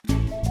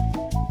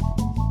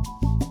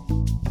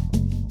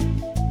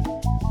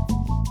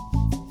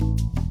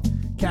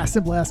Cast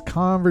and Blast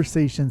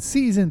Conversation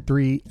Season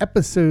 3,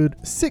 Episode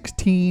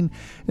 16.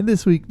 And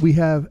this week we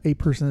have a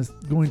person that's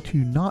going to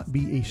not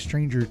be a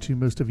stranger to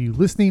most of you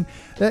listening.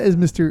 That is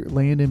Mr.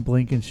 Landon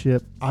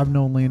Blankenship. I've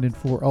known Landon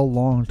for a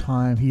long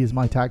time. He is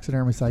my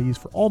taxidermist I use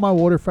for all my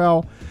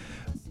waterfowl.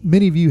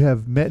 Many of you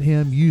have met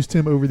him, used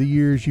him over the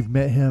years. You've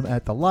met him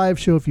at the live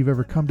show. If you've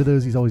ever come to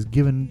those, he's always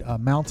given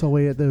mounts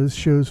away at those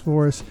shows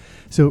for us.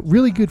 So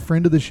really good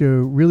friend of the show,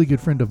 really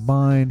good friend of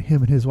mine.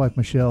 Him and his wife,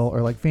 Michelle,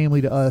 are like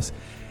family to us.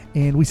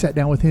 And we sat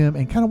down with him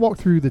and kind of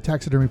walked through the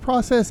taxidermy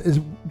process,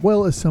 as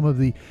well as some of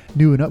the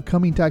new and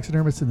upcoming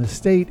taxidermists in the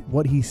state,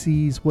 what he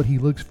sees, what he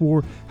looks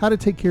for, how to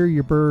take care of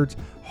your birds.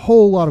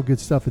 Whole lot of good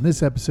stuff in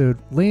this episode.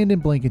 Landon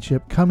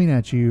Blankenship coming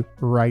at you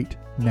right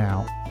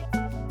now.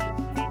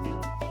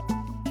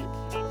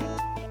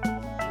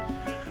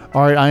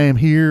 All right, I am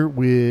here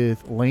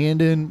with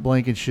Landon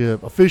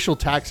Blankenship, official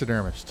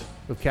taxidermist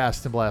of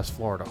Cast and Blast,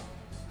 Florida.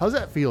 How does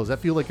that feel? Does that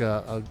feel like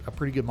a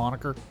pretty good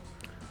moniker?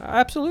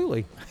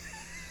 Absolutely.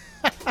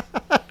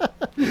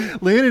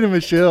 Landon and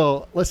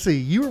Michelle, let's see,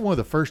 you were one of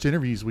the first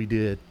interviews we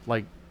did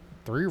like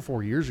 3 or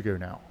 4 years ago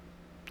now.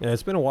 Yeah,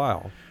 it's been a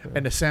while. Yeah.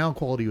 And the sound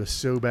quality was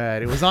so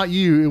bad. It was not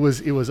you, it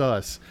was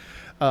us.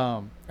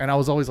 And I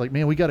was always like,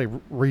 man, we got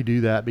to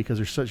redo that because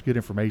there's such good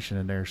information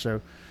in there. So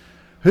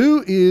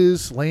who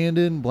is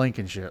Landon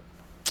Blankenship?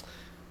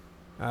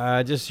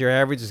 Just your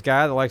average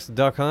guy that likes to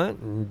duck hunt,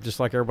 and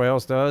just like everybody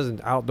else does, and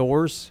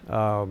outdoors.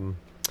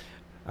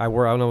 I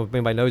don't know if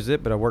anybody knows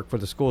it, but I work for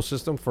the school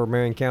system for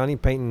Marion County,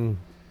 painting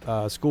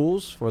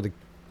schools for the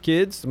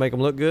kids to make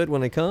them look good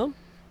when they come.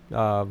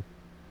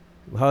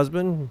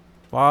 Husband,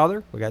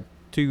 father. We got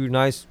 2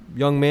 nice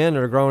young men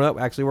that are grown up,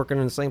 actually working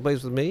in the same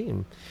place with me,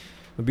 and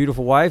a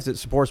beautiful wife that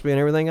supports me in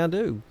everything I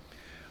do.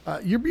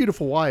 Your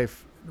beautiful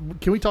wife,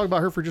 can we talk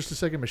about her for just a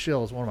second?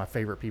 Michelle is one of my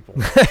favorite people.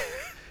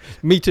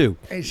 Me too.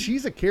 And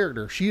she's a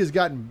character. She has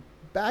gotten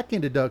back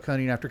into duck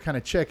hunting after kind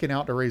of checking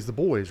out to raise the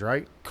boys,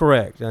 right?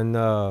 Correct.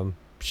 And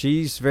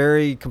she's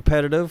very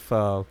competitive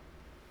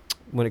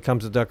when it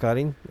comes to duck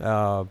hunting.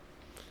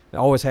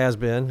 Always has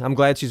been. I'm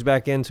glad she's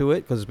back into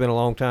it because it's been a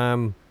long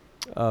time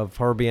of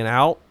her being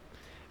out,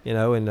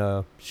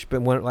 and she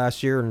went it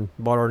last year and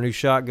bought her a new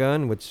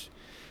shotgun, which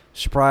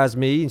surprised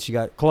me, and she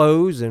got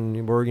clothes,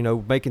 and we're,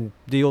 making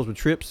deals with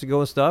trips to go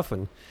and stuff,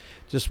 and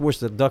just wish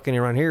the ducking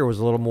around here was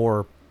a little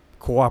more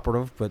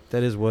cooperative, but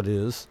that is what it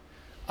is.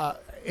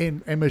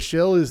 And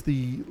Michelle is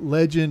the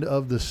legend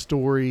of the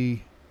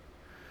story.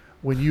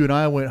 When you and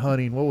I went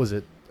hunting, what was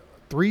it,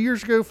 4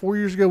 years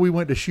ago, we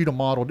went to shoot a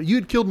model. You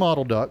had killed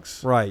model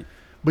ducks. Right.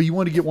 But you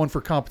wanted to get one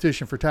for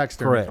competition, for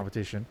taxidermy Correct.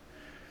 competition.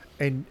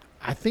 And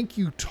I think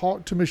you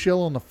talked to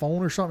Michelle on the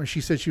phone or something. She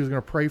said she was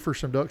going to pray for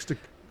some ducks to...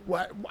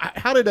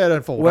 How did that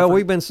unfold? Well,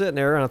 we've been sitting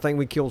there, and I think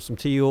we killed some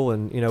teal,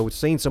 and, we've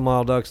seen some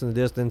wild ducks in the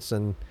distance,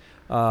 and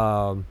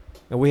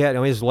we had, it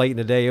was late in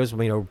the day. It was,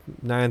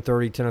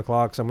 9:30, 10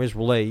 o'clock, so it was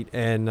late,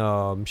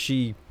 and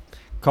she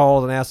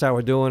called and asked how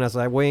we're doing. I was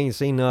like, we ain't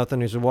seen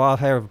nothing. He said, well, I'll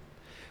have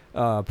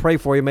pray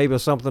for you. Maybe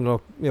something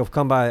will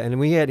come by. And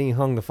we hadn't even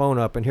hung the phone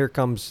up, and here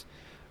comes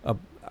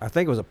I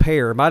think it was a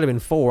pair. It might have been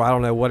 4. I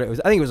don't know what it was.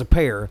 I think it was a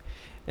pair,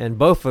 and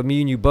both of me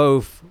and you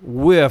both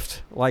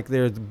whiffed like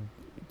they're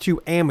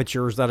 2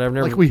 amateurs that I've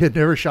never. Like we had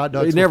never shot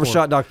ducks. Never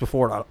shot ducks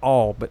before at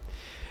all.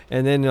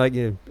 And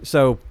then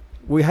so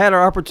we had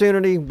our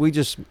opportunity. We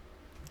just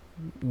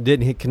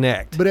didn't hit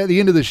connect. But at the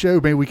end of the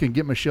show, maybe we can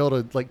get Michelle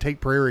to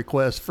take prayer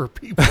requests for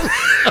people.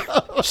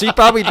 She'd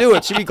probably do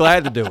it. She'd be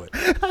glad to do it.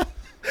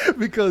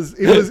 Because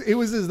it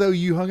was as though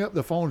you hung up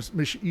the phone.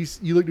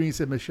 You looked at me and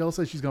said, Michelle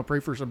says she's going to pray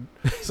for some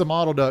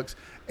model ducks.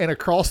 And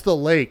across the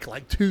lake,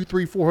 like 200,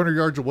 300, 400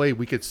 yards away,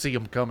 we could see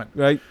them coming.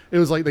 Right. It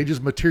was like they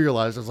just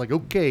materialized. I was like,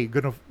 okay,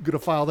 gonna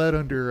file that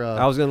under.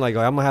 I was gonna I'm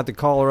gonna have to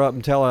call her up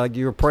and tell her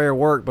your prayer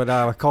worked, but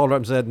I called her up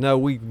and said, no,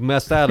 we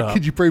messed that up.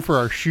 Could you pray for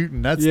our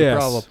shooting? That's the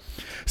problem.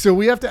 So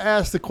we have to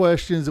ask the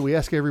questions that we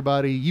ask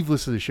everybody. You've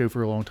listened to the show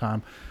for a long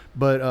time,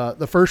 but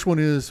the first one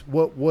is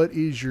what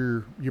is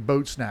your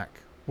boat snack?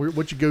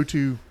 What's your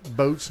go-to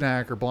boat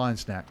snack or blind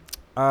snack?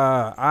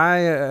 I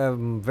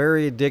am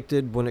very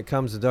addicted when it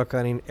comes to duck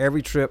hunting.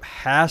 Every trip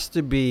has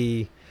to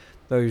be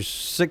those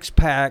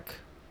 6-pack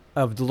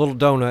of the little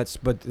donuts,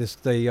 but it's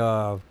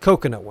the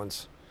coconut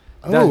ones.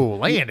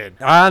 Landon.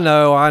 I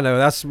know.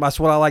 That's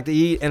what I like to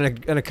eat, and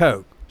a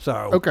Coke. So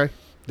okay,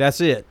 that's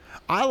it.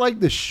 I like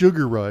the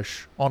sugar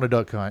rush on a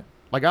duck hunt.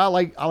 Like I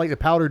like the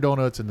powdered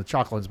donuts and the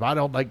chocolates, but I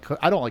don't like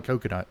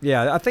coconut.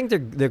 Yeah, I think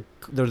they're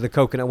the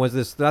coconut ones.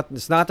 It's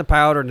not the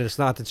powdered and it's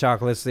not the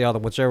chocolate. It's the other,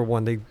 whichever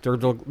one. They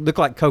look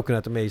like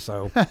coconut to me.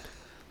 So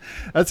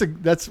that's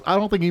I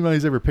don't think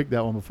anybody's ever picked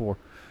that one before.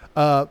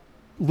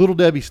 Little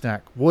Debbie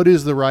snack. What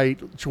is the right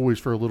choice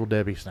for a Little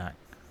Debbie snack?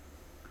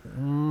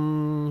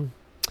 Well,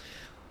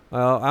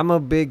 I'm a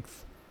big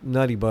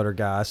Nutty Butter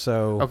guy,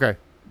 so okay.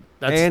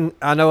 And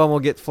I know I'm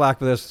gonna get flack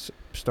for this.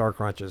 Star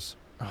Crunches.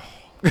 Oh.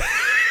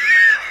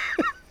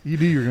 You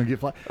knew you were going to get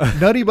flat.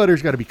 Nutty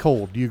Butter's got to be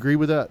cold. Do you agree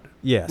with that?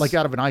 Yes. Like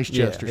out of an ice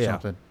chest or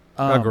something.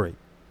 I agree.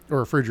 Or a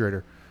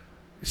refrigerator.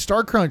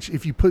 Star Crunch,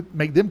 if you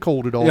make them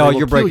cold at all, Yeah, they will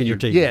you're kill breaking you. your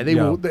teeth. Yeah, they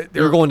Yeah. will.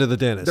 You're going to the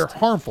dentist. They're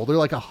harmful. They're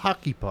like a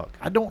hockey puck.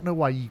 I don't know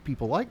why you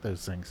people like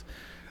those things.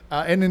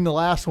 And then the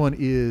last one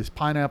is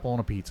pineapple on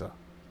a pizza.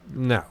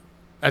 No.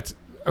 That's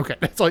okay.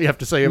 That's all you have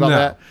to say about No.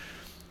 that.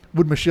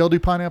 Would Michelle do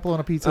pineapple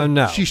on a pizza?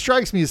 No. She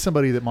strikes me as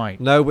somebody that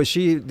might. No, but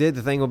she did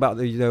the thing about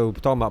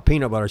talking about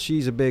peanut butter.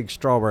 She's a big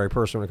strawberry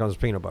person when it comes to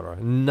peanut butter,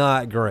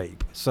 not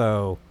grape.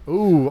 So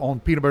Ooh, on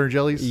peanut butter and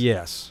jellies?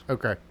 yes.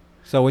 Okay.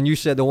 So when you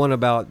said the one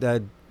about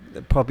that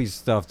puppy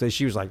stuff, that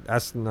she was like,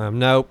 "That's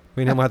nope.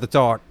 We don't have to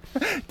talk."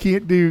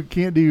 Can't do.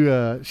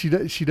 She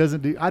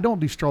doesn't do. I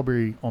don't do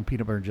strawberry on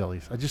peanut butter and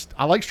jellies.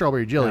 I like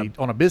strawberry jelly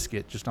on a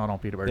biscuit, just not on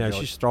peanut butter Yeah, and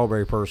jelly. she's a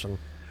strawberry person.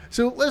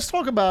 So let's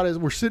talk about as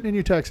we're sitting in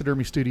your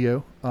taxidermy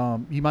studio.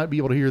 You might be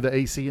able to hear the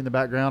AC in the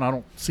background. I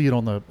don't see it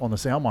on the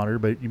sound monitor,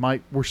 but you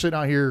might. We're sitting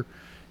out here.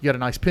 You got a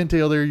nice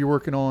pintail there you're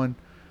working on.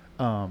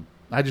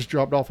 I just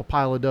dropped off a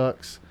pile of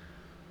ducks.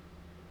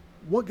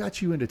 What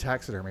got you into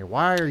taxidermy?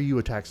 Why are you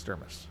a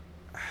taxidermist?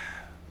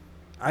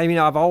 I mean,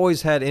 I've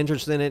always had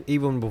interest in it,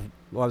 even before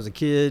I was a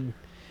kid.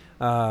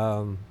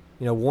 Wanting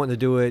to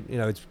do it.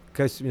 It's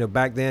because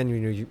back then,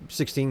 you're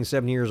 16,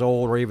 17 years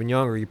old, or even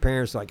younger. Your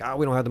parents are like, "Oh,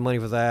 we don't have the money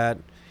for that."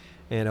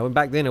 And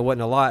back then it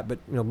wasn't a lot, but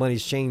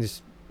money's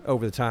changed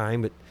over the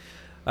time. But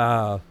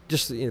I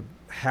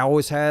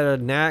always had a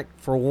knack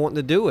for wanting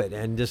to do it,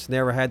 and just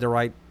never had the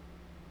right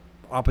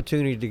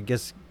opportunity to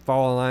just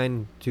fall in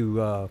line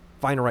to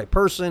find the right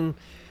person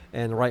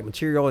and the right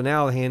material. And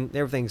now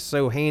everything's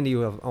so handy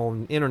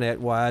on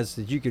internet wise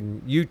that you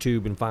can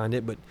YouTube and find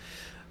it. But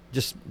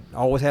just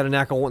always had a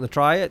knack on wanting to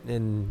try it,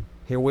 and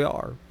here we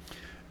are.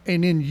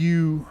 And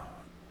then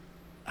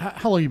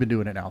how long you been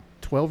doing it now?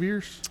 12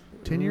 years?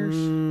 10 years?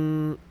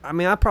 I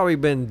mean, I've probably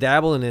been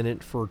dabbling in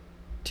it for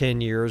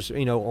 10 years,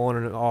 on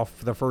and off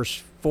the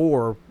first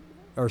 4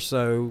 or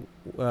so,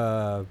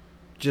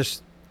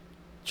 just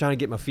trying to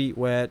get my feet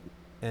wet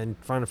and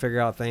trying to figure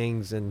out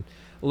things and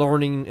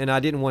learning. And I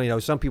didn't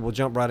want, some people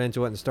jump right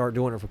into it and start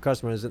doing it for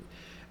customers.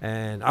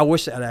 And I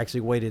wish I'd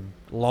actually waited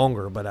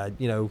longer, but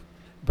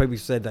people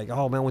said like,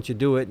 "Oh man, why don't you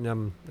do it?"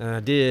 And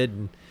I did.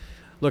 And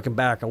looking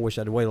back, I wish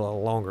I'd waited a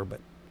little longer, but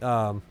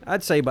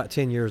I'd say about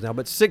 10 years now,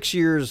 but 6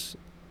 years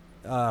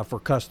for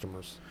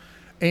customers.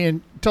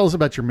 And tell us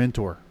about your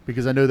mentor,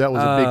 because I know that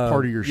was a big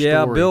part of your story.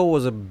 Yeah, Bill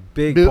was a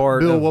big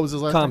part Bill, of what was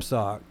his last name?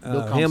 Comstock. Bill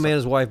Him Comstock. and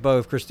his wife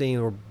both,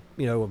 Christine, were,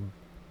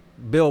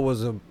 Bill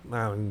was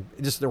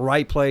just the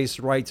right place,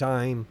 right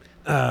time.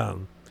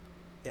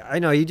 I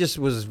know he just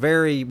was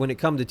very, when it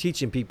come to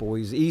teaching people,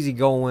 he's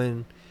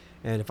easygoing.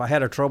 And if I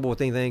had a trouble with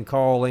anything,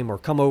 call him or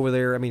come over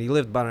there. I mean, he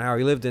lived about an hour.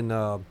 He lived in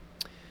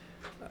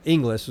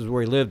Inglis is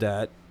where he lived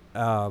at.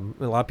 A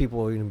lot of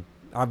people,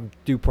 I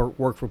do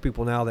work for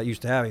people now that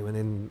used to have him. And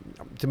then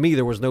to me,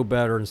 there was no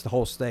better in the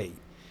whole state.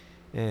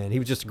 And he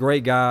was just a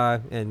great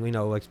guy. And,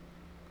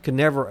 could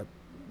never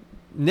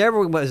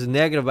was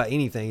negative about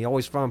anything. He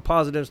always found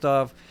positive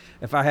stuff.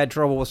 If I had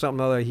trouble with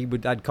something or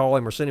other, I'd call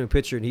him or send him a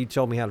picture and he'd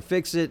tell me how to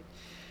fix it.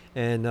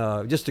 And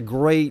just a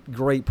great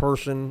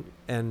person.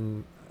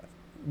 And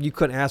you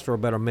couldn't ask for a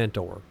better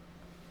mentor.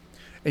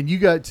 And you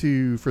got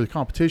for the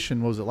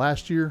competition, was it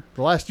last year?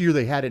 The last year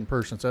they had it in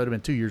person, so it would have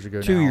been 2 years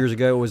ago 2 now. years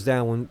ago, it was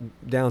down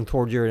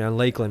toward here, down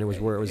Lakeland. It was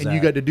where it was and at.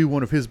 you got to do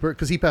one of his,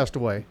 because he passed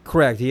away.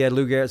 Correct. He had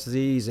Lou Gehrig's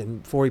disease,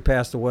 and before he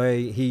passed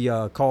away, he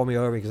called me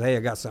over because, "Hey,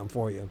 I got something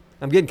for you."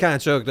 I'm getting kind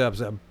of choked up,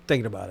 so I'm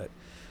thinking about it.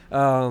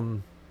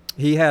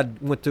 He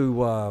went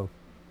to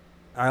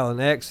Island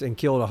X and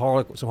killed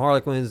some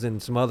harlequins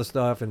and some other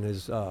stuff, and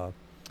his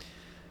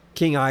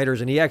king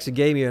eiders, and he actually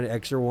gave me an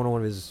extra one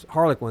of his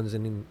harlequins,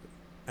 and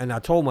I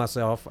told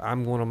myself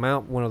I'm going to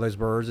mount one of those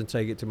birds and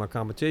take it to my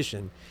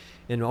competition.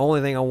 And the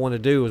only thing I want to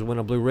do is win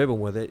a blue ribbon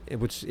with it,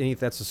 which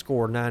that's a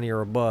score 90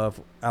 or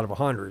above out of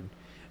 100.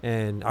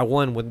 And I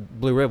won with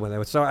blue ribbon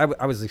with it. So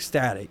I was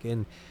ecstatic.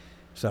 And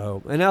I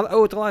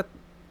owe it a lot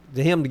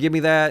to him to give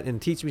me that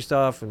and teach me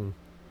stuff. And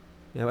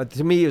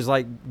to me, it was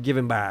like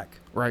giving back.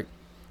 Right.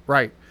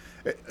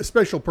 A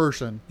special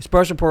person.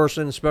 Special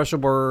person, special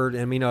bird.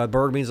 And, a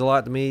bird means a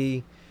lot to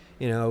me,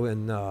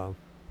 and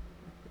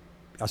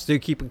I still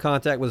keep in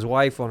contact with his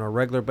wife on a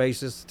regular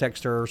basis,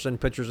 text her, send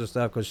pictures and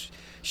stuff, because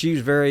she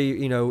was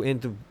very,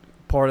 into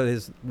part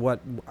of what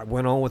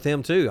went on with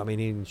him too. I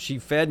mean, she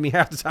fed me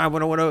half the time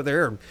when I went over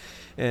there,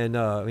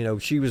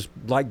 and she was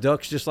like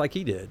ducks just like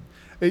he did.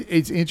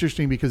 It's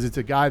interesting because it's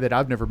a guy that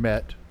I've never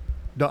met.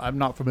 I'm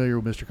not familiar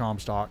with Mr.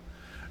 Comstock.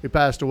 He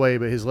passed away,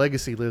 but his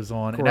legacy lives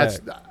on.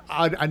 Correct.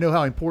 And I know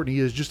how important he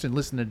is just in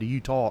listening to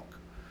you talk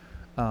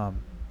to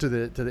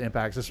the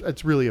impacts.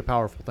 It's really a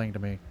powerful thing to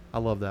me. I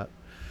love that.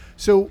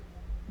 So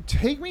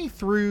take me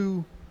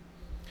through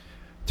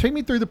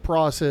the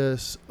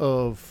process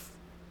of,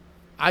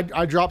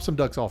 I dropped some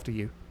ducks off to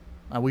you.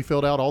 We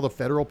filled out all the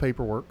federal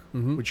paperwork,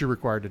 Mm-hmm. which you're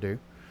required to do.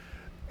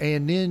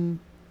 And then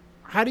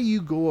how do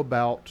you go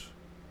about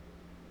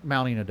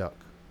mounting a duck?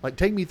 Like,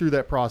 take me through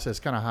that process,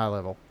 kind of high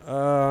level.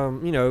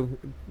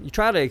 You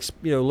try to,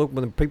 look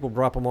when the people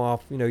drop them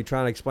off. You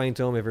try to explain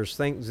to them if there's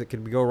things that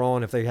could go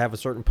wrong, if they have a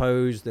certain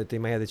pose that they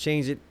may have to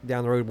change it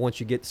down the road once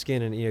you get the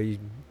skin, and you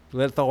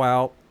let it thaw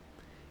out.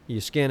 You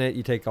skin it.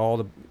 You take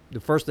all the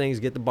first thing is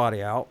get the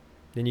body out.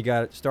 Then you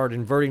got to start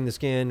inverting the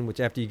skin,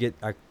 which after you get,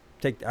 I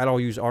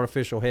don't use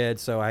artificial head,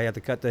 so I have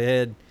to cut the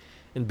head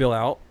and bill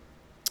out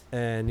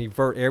and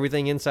invert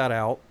everything inside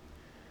out.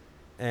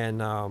 And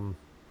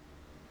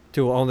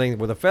to the only thing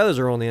where the feathers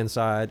are on the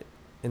inside,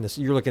 and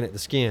you're looking at the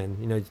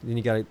skin. Then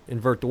you got to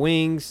invert the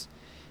wings,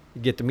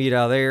 you get the meat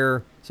out of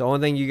there. So the only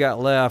thing you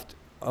got left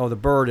of the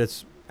bird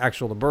that's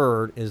the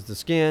bird is the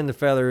skin, the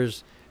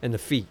feathers, and the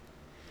feet.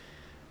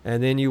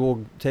 And then you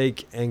will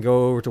take and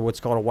go over to what's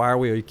called a wire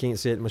wheel. You can't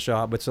see it in my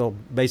shop, but so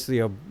basically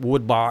a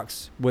wood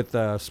box with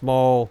a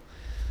small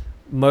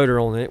motor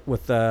on it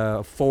with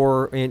a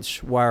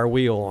 4-inch wire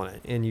wheel on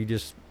it, and you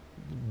just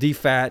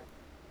defat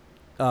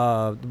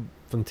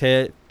from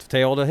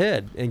tail to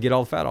head and get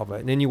all the fat off of it.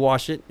 And then you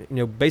wash it,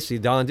 basically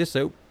Dawn dish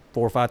soap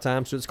 4 or 5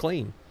 times so it's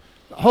clean.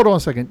 Hold on a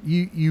second.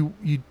 You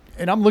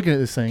and I'm looking at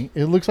this thing.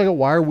 It looks like a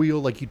wire wheel,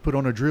 like you'd put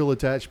on a drill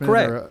attachment.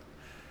 Correct.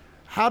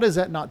 How does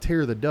that not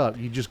tear the duck?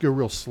 You just go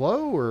real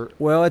slow, or?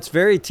 Well, it's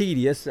very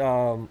tedious.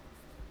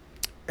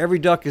 Every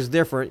duck is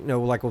different.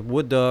 Like with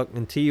wood duck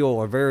and teal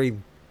are very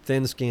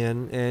thin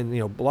skin, and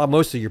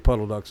most of your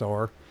puddle ducks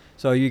are.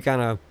 So you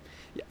kind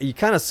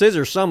of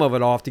scissor some of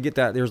it off to get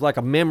that. There's like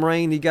a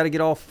membrane you got to get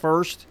off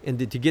first, and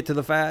to get to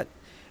the fat,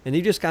 and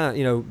you just kind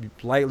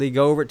of lightly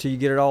go over it till you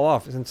get it all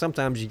off. And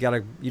sometimes you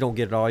don't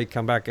get it all. You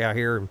come back out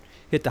here and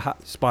hit the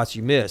hot spots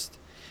you missed.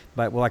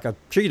 But like a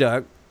tree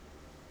duck.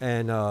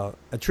 And a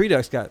tree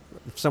duck's got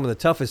some of the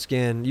toughest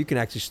skin. You can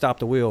actually stop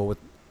the wheel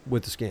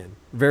with the skin.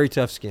 Very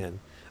tough skin.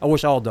 I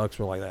wish all ducks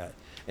were like that.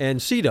 And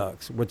sea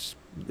ducks, which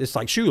it's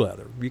like shoe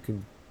leather. You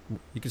can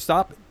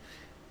stop it.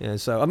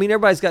 And so,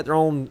 everybody's got their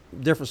own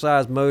different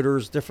size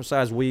motors, different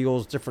size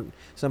wheels.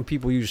 Some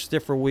people use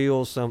stiffer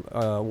wheels, some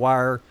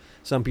wire.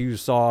 Some people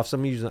use soft.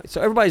 Some use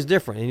so everybody's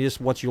different, and just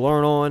what you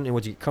learn on and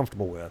what you get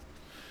comfortable with.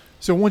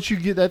 So once you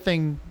get that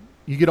thing.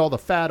 You get all the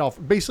fat off,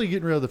 basically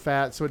getting rid of the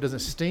fat so it doesn't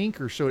stink,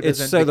 or so it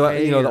doesn't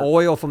decay, the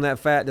oil from that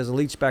fat doesn't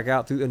leach back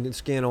out through the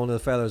skin onto the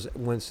feathers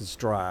once it's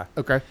dry.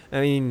 Okay.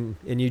 And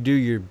you do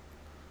your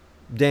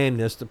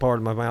damnness, the part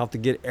of my mouth, to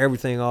get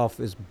everything off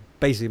as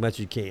basically much as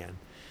you can.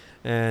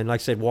 And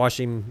like I said, wash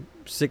him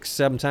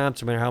 6-7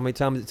 times, no matter how many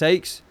times it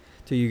takes,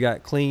 till you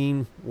got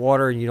clean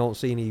water and you don't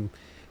see any,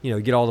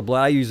 get all the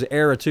blood. I use the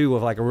Era too,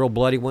 with like a real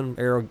bloody one.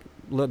 Era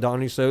Dawn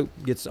dish soap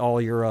gets all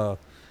your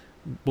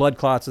blood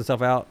clots and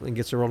stuff out and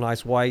gets a real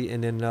nice white.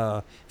 And then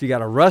if you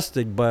got a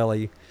rusted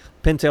belly,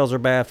 pintails are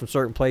bad from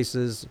certain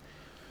places.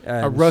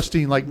 A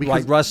rusting, like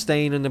rust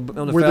stain on the where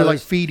feathers. They're like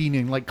feeding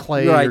in like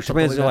clay, right, or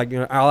something depends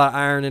on a lot of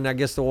iron and I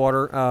guess the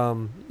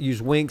water.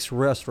 Use Winks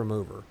rust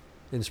remover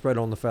and spread it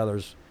on the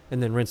feathers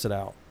and then rinse it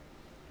out.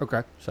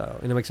 Okay. So,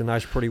 and it makes a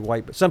nice pretty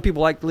white. But some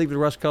people like to leave the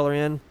rust color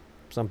in.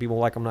 Some people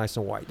like them nice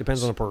and white.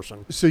 Depends on the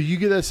person. So you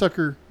get that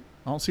sucker.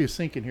 I don't see a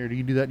sink in here. Do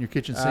you do that in your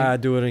kitchen sink? I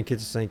do it in the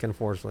kitchen sink,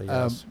 unfortunately,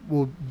 yes.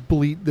 We'll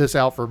bleep this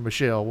out for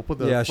Michelle. We'll put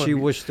the. Yeah, she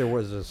wished there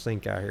was a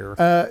sink out here.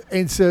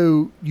 And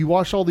so you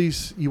wash all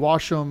these. You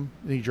wash them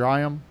and you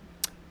dry them.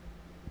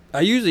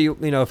 I usually,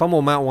 if I'm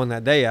gonna mount one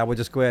that day, I would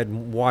just go ahead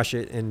and wash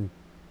it and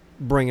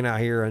bring it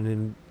out here. And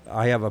then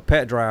I have a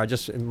pet dryer.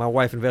 My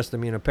wife invested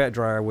me in a pet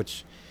dryer,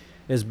 which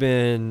has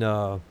been.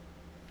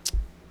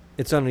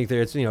 It's underneath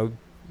there. It's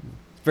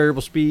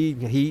variable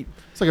speed, heat.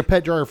 It's like a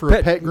pet dryer for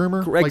a pet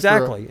groomer?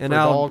 Exactly. Like for a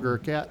dog or a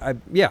cat?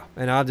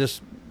 And I'll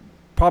just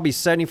probably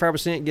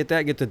 75%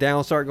 get the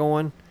down start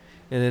going,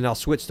 and then I'll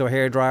switch to a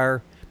hair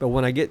dryer. But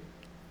when I get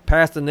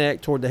past the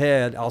neck toward the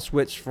head, I'll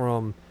switch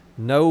from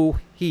no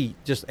heat,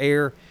 just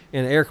air,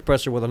 and an air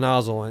compressor with a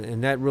nozzle,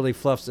 and that really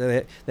fluffs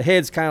it. The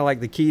head's kind of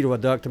like the key to a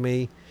duck to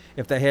me.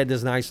 If the head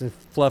is nice and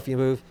fluffy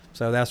and move,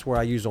 so that's where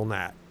I use on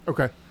that.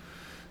 Okay.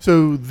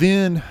 So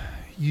then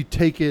you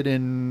take it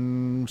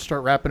and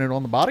start wrapping it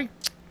on the body?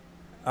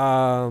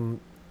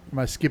 Am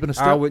I skipping a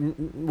step? I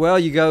wouldn't. Well,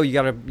 you got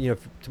to,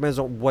 depends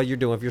on what you're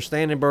doing. If you're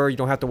standing bird, you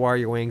don't have to wire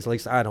your wings. At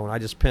least I don't. I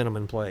just pin them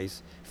in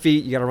place.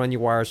 Feet, you got to run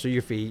your wires through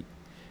your feet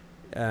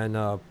and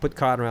put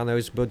cotton around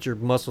those, build your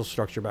muscle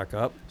structure back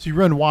up. So you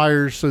run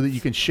wires so that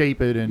you can shape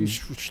it. And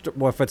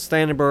well, if it's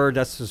standing bird,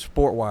 that's the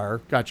support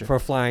wire. Gotcha. For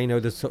flying,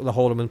 to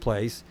hold them in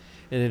place.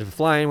 And then if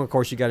flying, of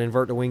course, you got to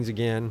invert the wings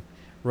again,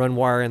 run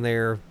wire in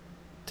there,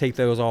 take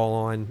those all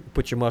on,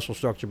 put your muscle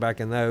structure back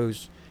in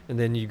those, and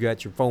then you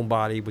got your foam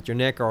body with your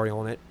neck already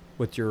on it.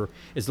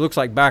 It looks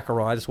like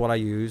Baccarat. That's what I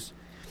use,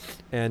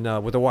 and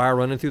with the wire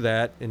running through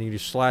that, and you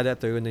just slide that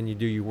through, and then you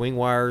do your wing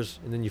wires,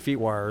 and then your feet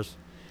wires,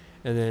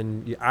 and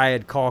then I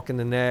add caulk in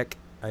the neck,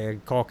 I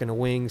add caulk in the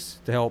wings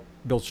to help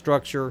build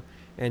structure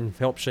and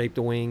help shape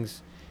the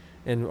wings,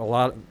 and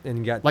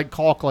you got like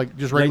caulk, like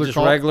just regular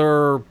caulk?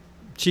 Regular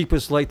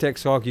cheapest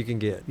latex caulk you can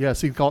get. Yeah,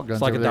 see caulk guns.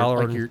 It's like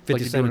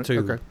 $1.50 a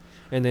tube. Okay.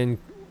 And then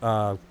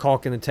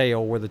caulk in the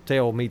tail where the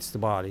tail meets the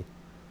body.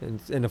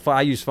 And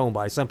I use foam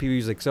body. Some people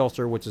use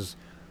Excelsior, which is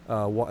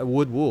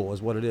wood wool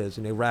is what it is,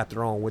 and they wrapped it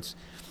on, which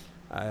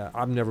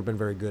I've never been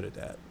very good at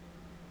that.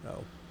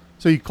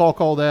 So you caulk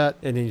all that,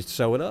 And then you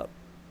sew it up.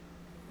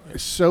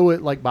 sew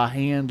it like by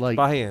hand, like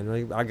By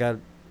hand. I got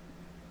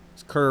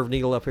this curved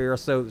needle up here. I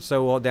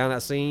sew all down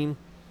that seam.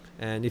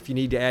 And if you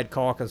need to add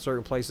caulk in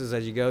certain places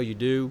as you go, you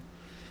do.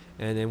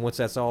 And then once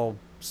that's all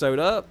sewed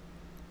up,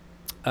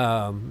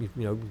 go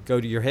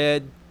to your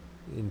head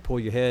and pull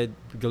your head.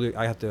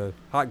 I have to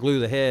hot glue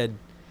the head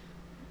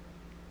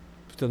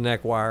to the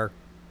neck wire,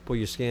 pull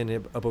your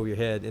skin up over your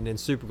head, and then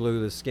super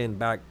glue the skin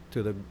back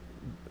to the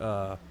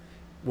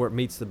where it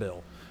meets the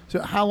bill. So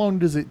how long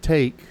does it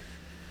take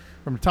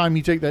from the time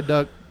you take that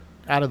duck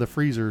out of the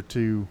freezer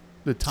to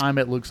the time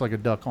it looks like a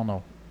duck on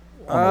the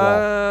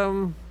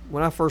wall?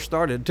 When I first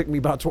started, it took me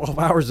about 12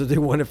 hours to do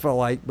one, it felt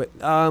like. But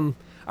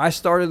I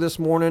started this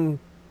morning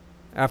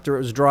after it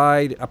was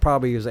dried. I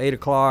probably was 8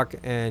 o'clock,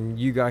 and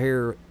you got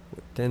here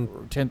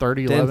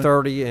 10:30,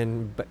 10:30,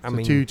 and I so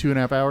mean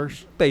 2.5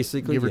 hours,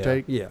 basically, give or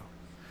take. Yeah.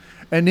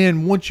 And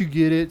then once you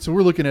get it, so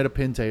we're looking at a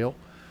pintail,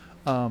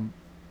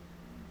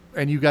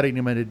 and you got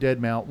him at a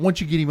dead mount.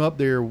 Once you get him up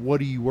there, what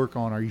do you work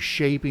on? Are you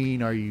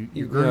shaping? Are you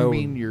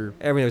grooming?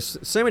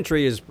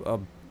 Symmetry is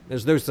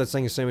there's no such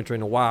thing as symmetry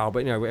in the wild,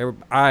 but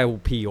eye will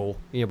peel.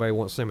 Anybody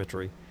wants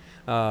symmetry.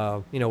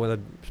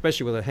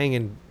 Especially with a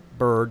hanging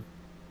bird,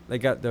 they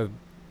got the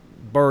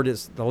bird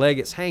the leg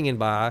it's hanging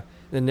by.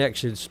 The neck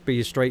should be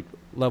a straight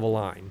level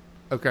line.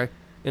 Okay.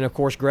 And of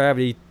course,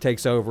 gravity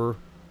takes over.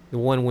 The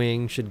one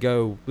wing should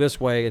go this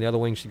way, and the other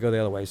wing should go the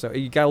other way. So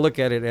you got to look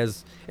at it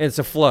as it's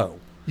a flow.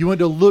 You want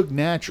to look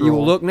natural. You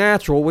will look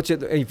natural,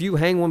 if you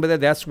hang one by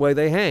that's the way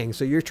they hang.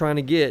 So you're trying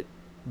to get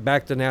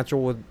back to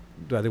natural with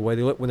the way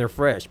they look when they're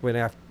fresh. But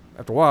after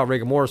a while,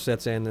 rigor mortis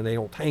sets in, and they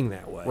don't hang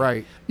that way.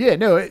 Right. Yeah.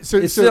 No. I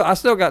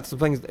still got some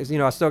things.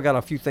 I still got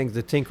a few things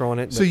to tinker on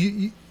it. So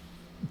you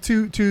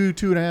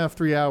 2.5,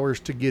 3 hours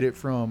to get it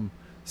from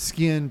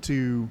skin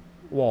to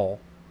wall,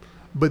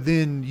 but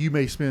then you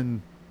may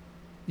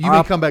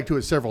come back to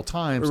it several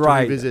times to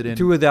revisit and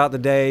do it out the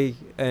day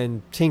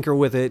and tinker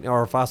with it.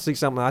 Or if I see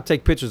something, I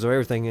take pictures of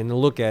everything and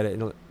look at it.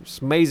 And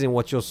it's amazing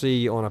what you'll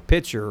see on a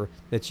picture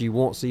that you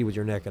won't see with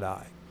your naked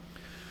eye.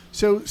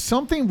 So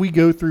something we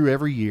go through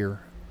every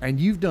year, and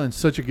you've done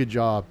such a good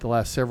job the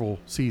last several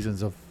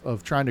seasons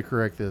of trying to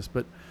correct this,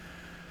 but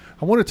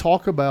I want to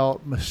talk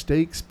about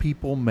mistakes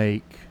people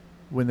make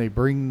when they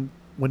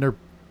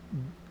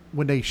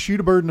shoot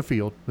a bird in the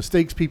field,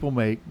 mistakes people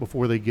make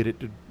before they get it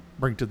to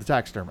bring to the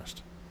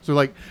taxidermist. So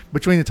like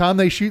between the time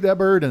they shoot that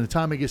bird and the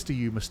time it gets to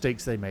you,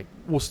 mistakes they make.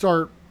 We'll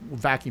start with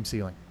vacuum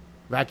sealing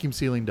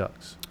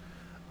ducks.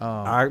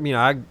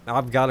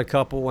 I've got a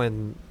couple,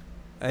 and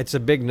it's a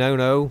big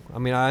no-no. I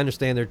mean, I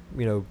understand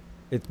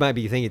it might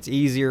be you think it's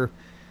easier,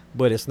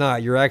 but it's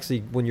not. You're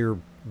actually, when you're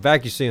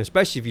vacuum sealing,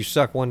 especially if you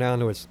suck one down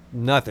to it's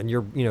nothing,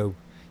 you're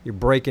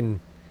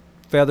breaking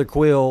feather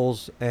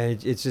quills,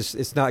 and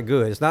it's not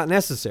good. It's not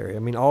necessary. I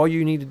mean, all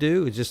you need to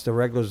do is just a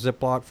regular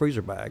Ziploc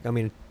freezer bag. I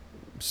mean,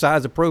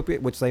 size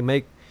appropriate, which they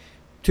make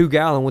 2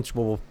 gallon, which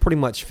will pretty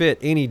much fit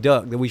any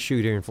duck that we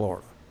shoot here in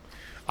Florida.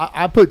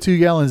 I put 2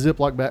 gallon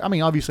Ziploc bag. I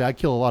mean, obviously I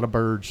kill a lot of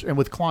birds, and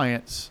with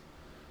clients,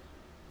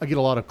 I get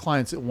a lot of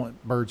clients that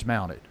want birds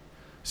mounted.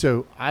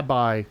 So I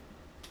buy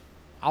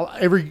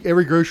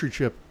every grocery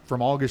trip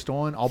from August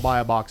on, I'll buy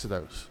a box of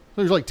those. So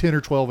there's like 10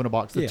 or 12 in a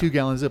box, the 2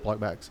 gallon Ziploc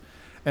bags.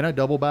 And I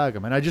double bag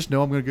them. And I just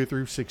know I'm going to go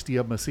through 60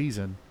 of them a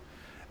season.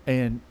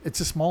 And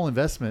it's a small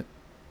investment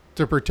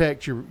to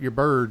protect your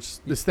birds,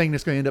 this thing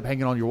that's going to end up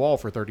hanging on your wall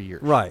for 30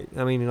 years. Right.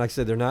 I mean, like I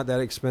said, they're not that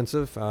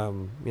expensive,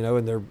 and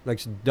they're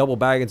like double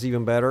bagging's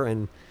even better.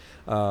 And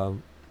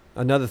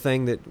another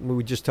thing that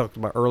we just talked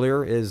about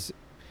earlier is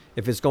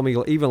if it's going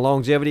to be even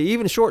longevity,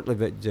 even short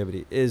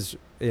longevity, is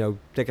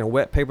taking a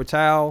wet paper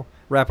towel,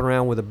 wrapping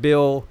around with a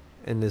bill,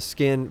 and the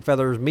skin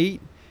feathers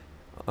meet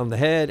on the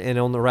head and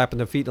on the wrapping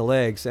the feet and the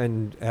legs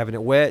and having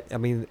it wet. I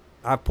mean,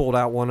 I pulled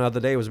out one the other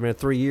day. It was been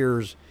 3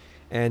 years,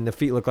 and the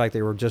feet looked like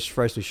they were just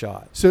freshly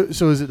shot. So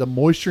is it the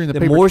moisture in the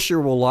paper? The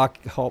moisture will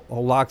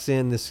locks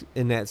in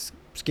that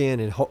skin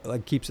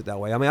and keeps it that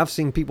way. I mean, I've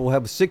seen people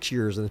have 6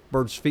 years and the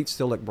bird's feet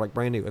still look like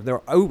brand new. If they're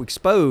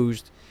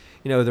overexposed,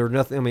 they're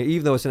nothing. I mean,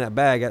 even though it's in that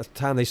bag, at the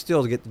time they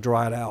still get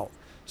dried out.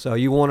 So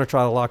you want to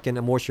try to lock in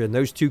the moisture in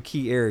those 2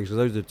 key areas, because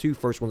those are the 2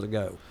 first ones that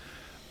go.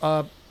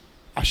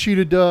 I shoot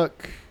a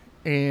duck,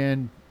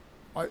 and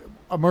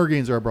a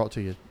merganser I brought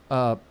to you.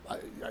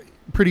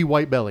 Pretty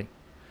white belly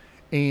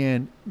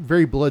and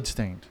very blood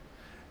stained.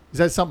 Is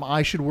that something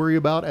I should worry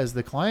about as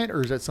the client,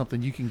 or is that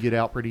something you can get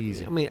out pretty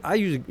easy? I mean,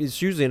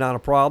 it's usually not a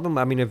problem.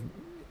 I mean, if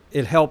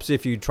it helps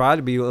if you try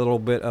to be a little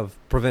bit of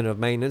preventive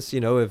maintenance,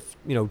 if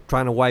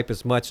trying to wipe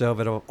as much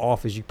of it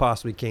off as you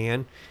possibly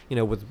can,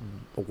 with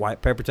a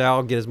white paper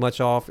towel, get as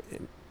much off.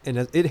 And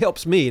it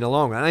helps me in the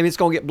long run. I mean, it's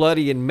going to get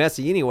bloody and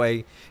messy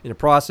anyway in the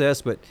process,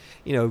 but,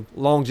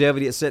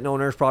 longevity it's sitting on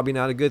there is probably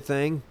not a good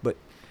thing. But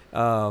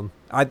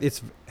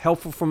it's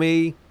helpful for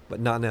me,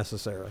 but not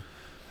necessary.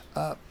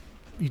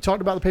 You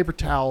talked about the paper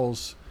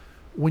towels.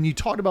 When you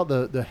talked about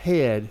the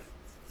head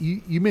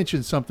you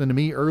mentioned something to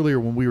me earlier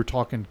when we were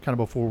talking, kind of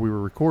before we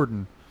were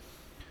recording.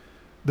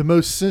 The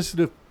most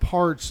sensitive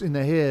parts in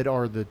the head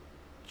are the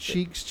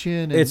cheeks,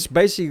 chin. And It's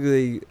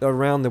basically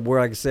around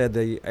where, like I said,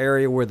 the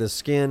area where the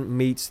skin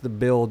meets the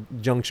bill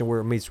junction, where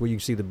it meets where you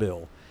see the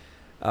bill,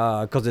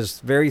 because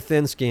it's very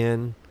thin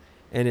skin,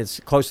 and it's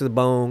close to the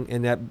bone,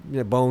 and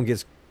that bone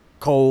gets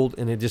cold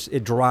and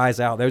it dries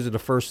out. Those are the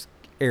first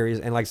areas,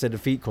 and like I said, the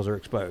feet because they're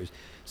exposed.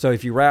 So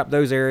if you wrap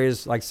those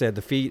areas, like I said,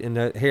 the feet and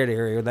the head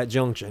area, that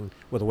junction,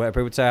 with a wet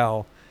paper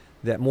towel,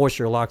 that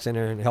moisture locks in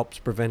there and helps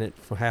prevent it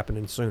from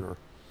happening sooner.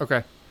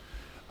 Okay.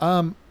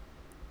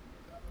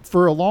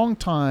 For a long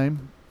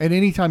time, and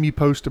anytime you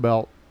post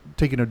about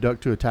taking a duck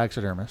to a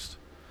taxidermist,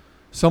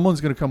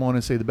 someone's going to come on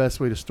and say the best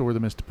way to store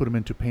them is to put them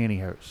into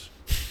pantyhose.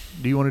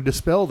 Do you want to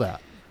dispel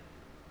that?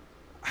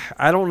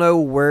 I don't know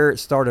where it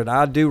started.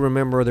 I do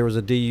remember there was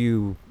a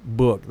DU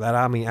book that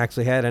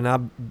actually had, and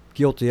I'm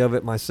guilty of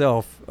it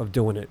myself, of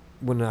doing it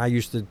when I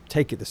used to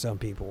take it to some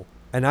people.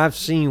 And I've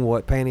seen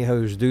what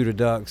pantyhose do to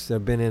ducks that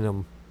have been in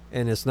them,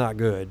 and it's not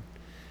good.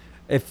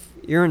 If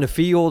you're in the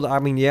field,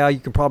 yeah, you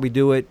can probably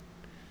do it.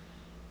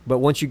 But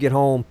once you get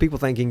home, people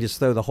think you can just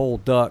throw the whole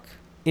duck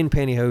in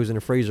pantyhose in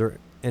the freezer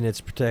and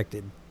it's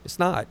protected. It's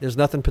not. There's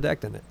nothing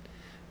protecting it.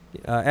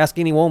 Ask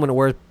any woman to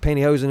wear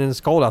pantyhose and it's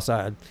cold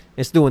outside.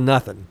 It's doing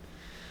nothing.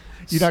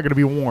 You're not going to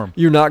be warm.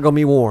 You're not going to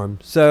be warm.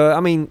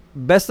 So,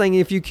 best thing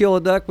if you kill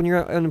a duck when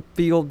you're out in the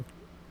field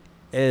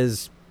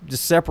is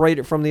just separate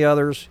it from the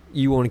others.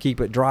 You want to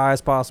keep it dry as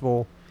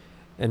possible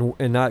and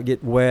not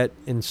get wet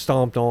and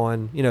stomped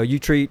on. You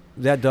treat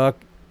that duck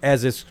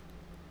as it's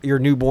your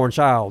newborn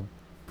child.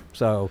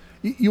 So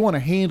you want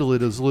to handle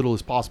it as little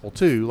as possible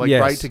too, like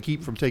yes. Right, to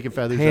keep from taking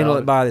feathers. Handle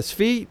out. it by its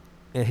feet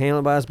and handle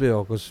it by its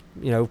bill, because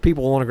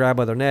people want to grab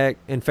by their neck,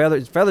 and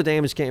feather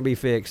damage can't be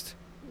fixed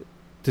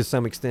to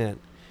some extent,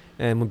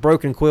 and with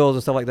broken quills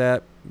and stuff like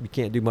that, you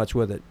can't do much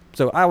with it.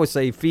 So I would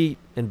say feet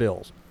and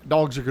bills.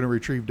 Dogs are going to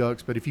retrieve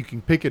ducks, but if you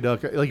can pick a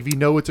duck, like if you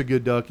know it's a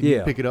good duck and you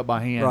can pick it up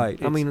by hand, right?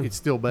 It's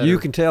still better. You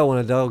can tell when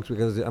a dog's,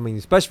 because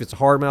especially if it's a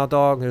hard mouth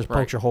dog, there's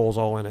puncture holes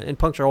all in it, and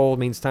puncture hole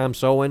means time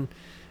sewing,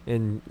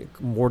 and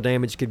more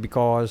damage could be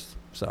caused.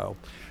 So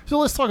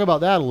let's talk about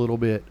that a little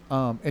bit.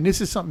 And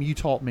this is something you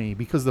taught me,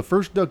 because the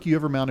first duck you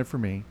ever mounted for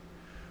me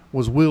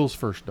was Will's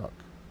first duck,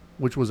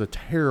 which was a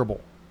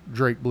terrible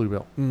Drake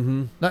Bluebill.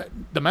 Mm-hmm. Now,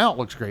 the mount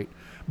looks great,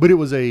 but it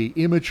was a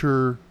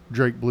immature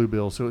Drake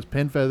Bluebill, so it was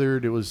pen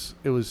feathered. It was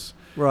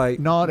right.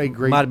 Not a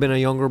great. Might have been a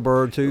younger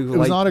bird too. It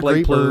was not a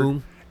great plume.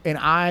 bird. And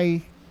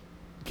I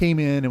came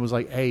in and was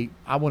like, "Hey,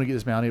 I want to get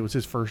this mounted." It was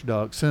his first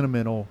duck,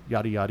 sentimental,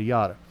 yada yada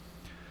yada.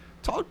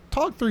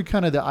 Talk through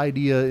kind of the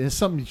idea, and it's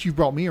something that you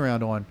brought me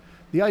around on,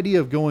 the idea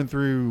of going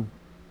through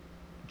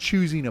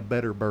choosing a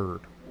better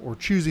bird or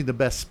choosing the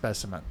best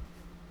specimen.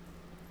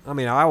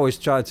 I always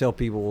try to tell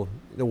people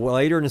the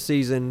later in the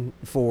season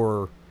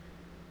for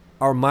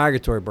our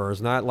migratory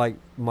birds, not like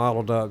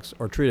model ducks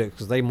or tree ducks,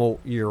 because they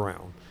molt year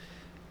round.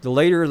 The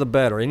later the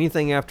better.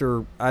 Anything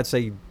after, I'd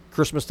say,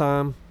 Christmas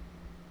time,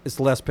 it's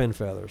less pen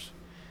feathers.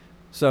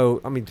 So,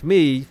 to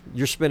me,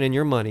 you're spending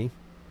your money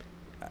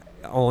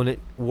on it.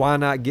 Why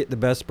not get the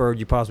best bird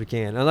you possibly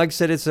can? And like I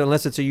said,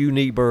 unless it's a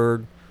unique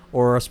bird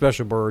or a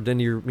special bird, then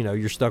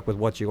you're stuck with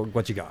what you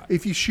got.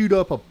 If you shoot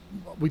up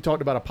we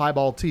talked about a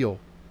piebald teal,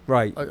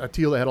 right? A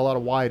teal that had a lot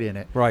of white in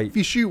it, right? If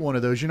you shoot one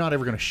of those, you're not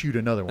ever going to shoot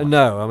another one.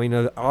 No,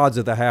 the odds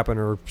of that happen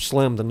are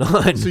slim to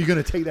none. So you're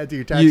going to take that to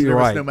your taxidermist,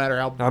 right. No matter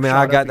how.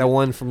 I got that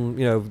one from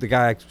the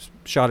guy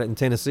shot it in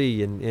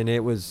Tennessee, and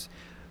it was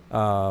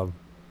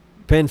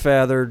pen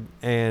feathered,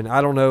 and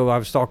I don't know. I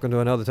was talking to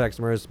another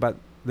taxidermist, but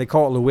they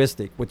call it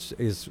lewistic, which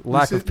is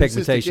lack of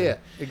pigmentation. Yeah,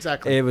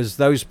 exactly. It was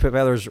those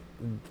feathers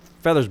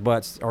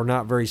butts are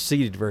not very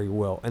seated very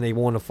well, and they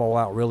want to fall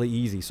out really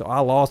easy. So I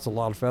lost a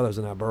lot of feathers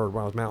in that bird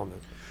when I was mounting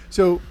it.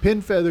 So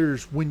pin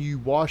feathers, when you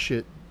wash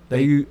it,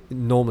 they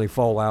normally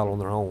fall out on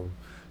their own.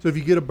 So if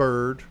you get a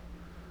bird,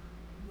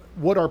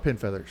 what are pin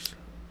feathers?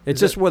 It's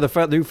just where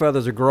the new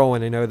feathers are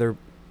growing.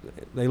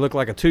 They look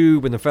like a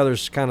tube, and the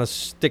feathers kind of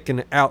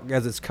sticking out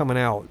as it's coming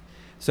out.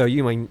 So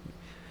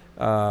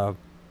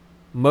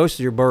most of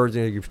your birds,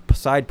 your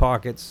side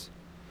pockets,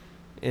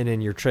 and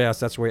in your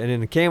chest, that's where. And then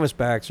the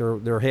canvasbacks are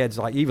their heads,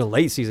 like even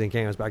late season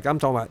canvasbacks. I'm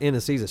talking about in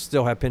the season,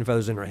 still have pin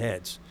feathers in their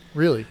heads.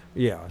 Really?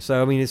 Yeah.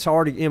 So it's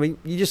hard to.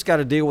 You just got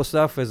to deal with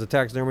stuff as a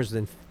taxidermist,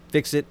 and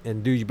fix it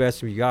and do your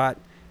best with you got,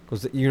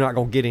 because you're not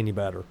going to get any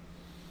better.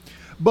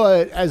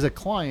 But as a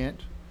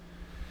client,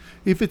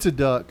 if it's a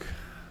duck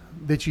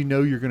that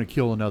you're going to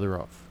kill another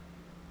of,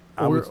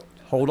 I would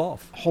hold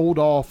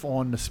off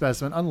on the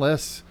specimen,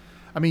 unless.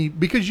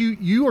 Because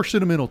you are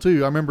sentimental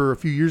too. I remember a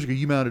few years ago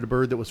you mounted a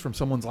bird that was from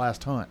someone's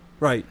last hunt.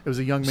 Right. It was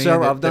a young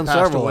man that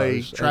passed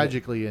away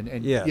tragically.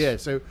 And yes. Yeah,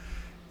 so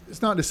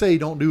it's not to say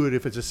don't do it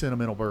if it's a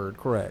sentimental bird.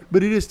 Correct.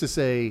 But it is to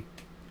say,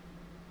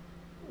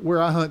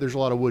 where I hunt, there's a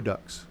lot of wood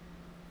ducks.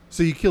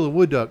 So you kill a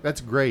wood duck, that's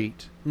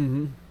great.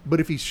 Mm-hmm. But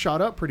if he's shot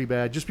up pretty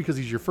bad, just because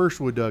he's your first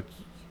wood duck,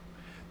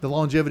 the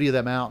longevity of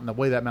that mount and the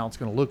way that mount's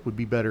going to look would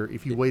be better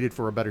if you waited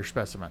for a better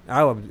specimen.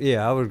 I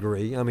would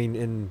agree.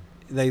 And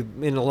they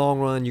in the long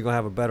run you're gonna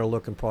have a better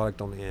looking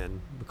product on the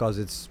end because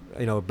it's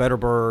a better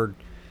bird.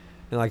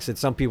 And like I said,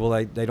 some people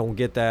they don't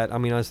get that. I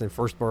mean, honestly,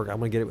 first bird I'm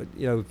gonna get it. But,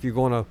 if you're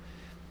gonna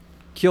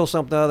kill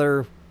something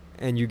other,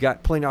 and you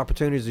got plenty of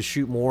opportunities to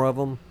shoot more of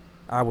them,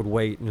 I would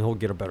wait and he'll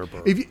get a better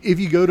bird. If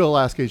you go to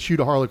Alaska and shoot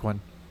a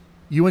harlequin,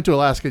 you went to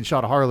Alaska and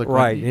shot a harlequin,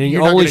 right? And you're you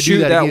not only gonna shoot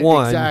do that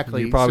one.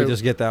 Exactly. You probably So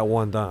just get that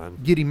one done.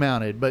 get him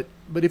mounted. But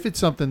if it's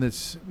something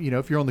that's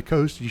if you're on the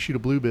coast, you shoot a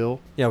bluebill.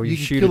 Yeah, well, you you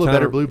can shoot kill a a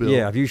better ton bluebill.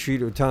 Yeah, if you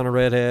shoot a ton of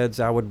redheads,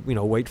 I would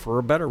wait for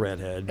a better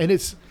redhead. And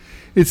it's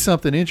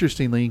something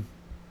interestingly.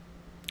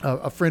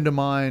 A friend of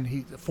mine,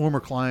 he's a former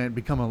client,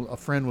 become a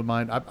friend with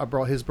mine. I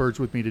brought his birds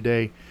with me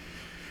today,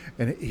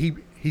 and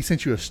he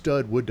sent you a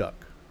stud wood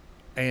duck.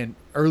 And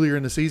earlier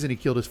in the season, he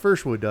killed his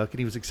first wood duck, and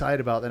he was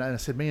excited about that. And I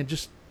said, man,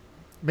 just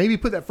maybe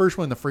put that first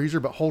one in the freezer,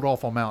 but hold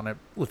off on mounting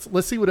it.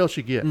 Let's see what else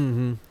you get.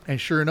 Mm-hmm.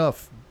 And sure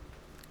enough,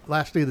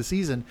 last day of the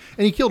season,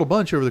 and he killed a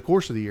bunch over the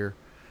course of the year.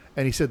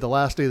 And he said the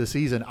last day of the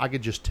season, I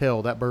could just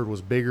tell that bird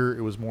was bigger.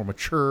 It was more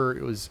mature.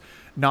 It was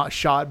not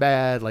shot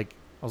bad. Like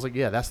I was like,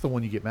 yeah, that's the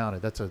one you get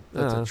mounted. That's a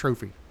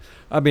trophy.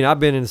 I mean, I've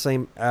been in the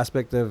same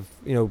aspect of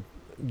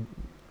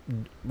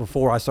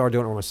before I started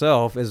doing it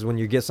myself is when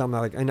you get something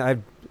like,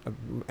 and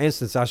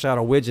instance, I shot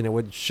a widgeon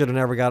that should have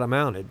never got it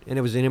mounted, and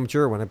it was an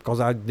immature one because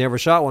I never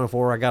shot one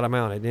before I got it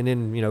mounted, and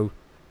then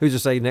who's to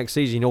say next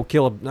season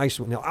kill a nice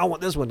one? I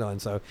want this one done.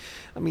 So,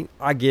 I mean,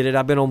 I get it.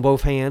 I've been on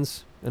both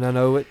hands, and I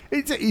know it.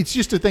 It's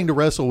just a thing to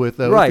wrestle with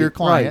though, right, with your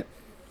client,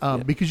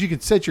 right. Because you can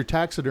set your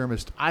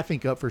taxidermist, I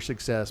think, up for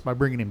success by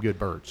bringing him good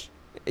birds.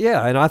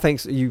 Yeah, and I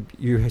think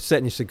you're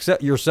setting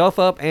yourself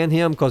up and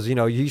him because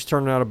he's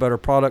turning out a better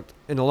product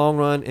in the long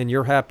run, and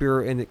you're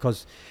happier. And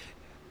because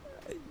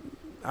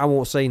I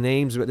won't say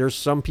names, but there's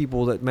some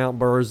people that mount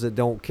birds that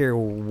don't care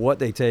what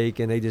they take,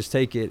 and they just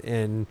take it.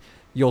 And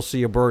you'll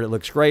see a bird that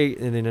looks great,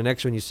 and then the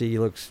next one you see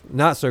looks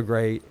not so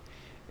great.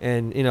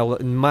 And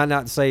it might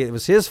not say it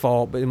was his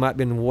fault, but it might have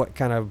been what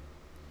kind of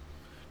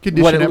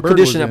condition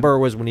that bird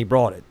was when he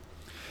brought it.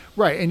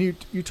 Right, and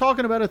you're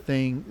talking about a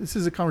thing. This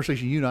is a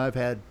conversation you and I have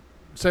had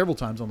several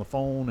times on the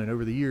phone and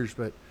over the years,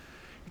 but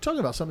you're talking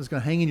about something that's going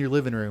to hang in your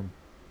living room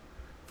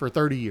for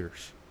 30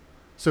 years.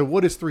 So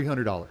what is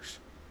 $300?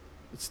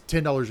 It's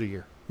 $10 a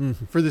year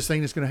for this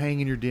thing that's going to hang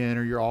in your den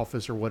or your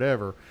office or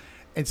whatever.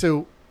 And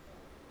so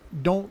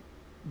don't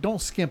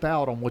skimp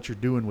out on what you're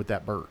doing with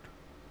that bird.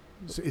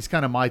 It's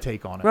kind of my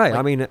take on it. Right.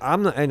 I mean,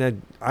 I'm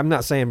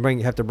not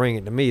saying have to bring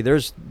it to me.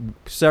 There's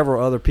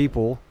several other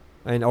people.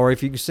 Or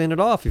if you can send it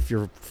off, if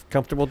you're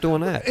comfortable doing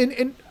that.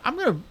 And I'm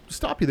going to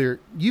stop you there.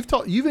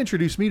 You've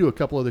introduced me to a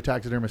couple other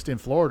taxidermists in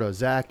Florida,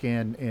 Zach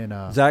and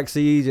Zach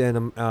Seed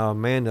and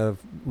Amanda of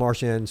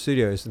Martian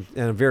Studios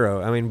and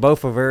Vero. I mean,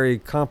 both are very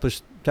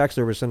accomplished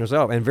taxidermists in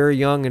themselves and very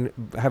young and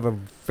have a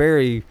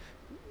very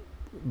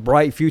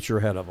bright future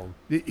ahead of them.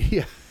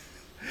 Yeah,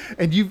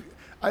 and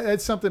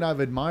that's something I've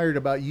admired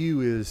about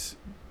you is.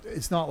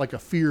 It's not like a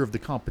fear of the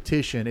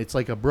competition. It's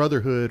like a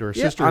brotherhood or a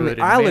sisterhood.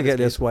 I look at it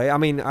this way. I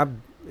mean,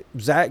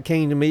 Zach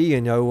came to me,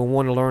 and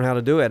wanted to learn how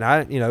to do it.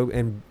 And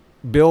and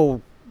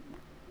Bill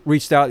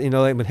reached out,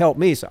 and would help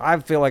me. So I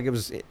feel like it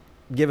was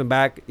giving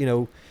back,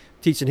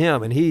 teaching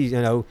him. And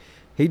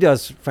he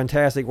does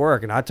fantastic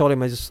work. And I told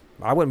him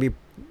I wouldn't be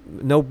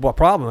no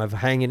problem of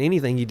hanging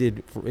anything he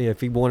did if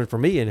he wanted for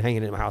me and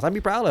hanging it in my house. I'd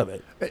be proud of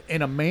it.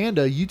 And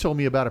Amanda, you told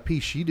me about a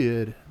piece she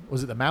did.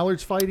 Was it the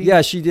mallards fighting?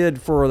 Yeah, she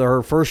did for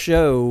her first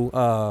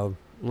show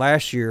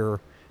last year.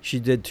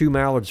 She did 2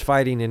 mallards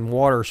fighting in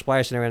water,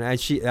 splashing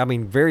everything.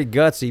 And very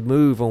gutsy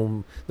move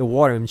on the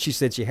water. And she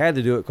said she had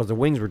to do it because the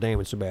wings were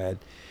damaged so bad.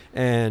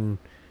 And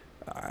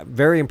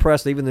very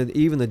impressed. Even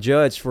the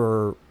judge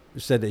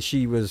said that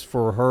she was,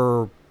 for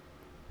her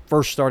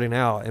first starting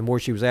out and where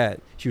she was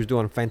at, she was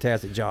doing a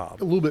fantastic job.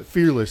 A little bit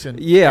fearless. And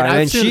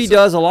she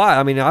does a lot.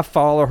 I mean, I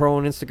follow her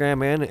on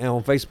Instagram and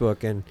on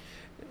Facebook, and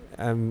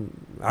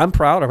I'm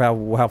proud of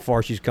how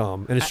far she's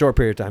come in a short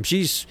period of time.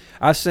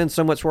 I send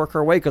so much work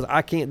her way because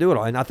I can't do it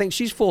all, and I think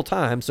she's full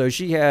time, so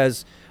she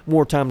has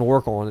more time to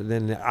work on it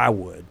than I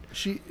would.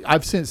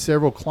 I've sent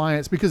several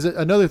clients because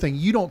another thing,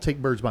 you don't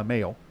take birds by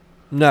mail.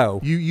 No,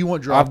 you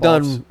want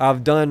drop-offs.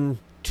 I've done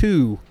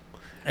 2,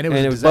 and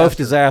it was both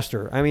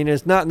disaster. I mean,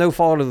 it's not no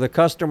fault of the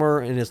customer,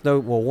 and it's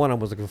one of them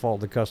was the fault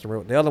of the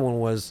customer. The other one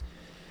was,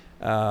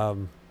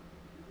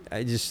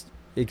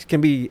 it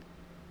can be.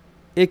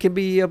 It can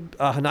be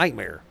a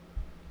nightmare.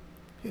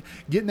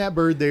 Getting that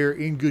bird there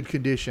in good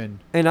condition.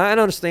 And I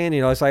understand,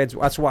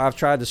 that's why I've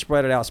tried to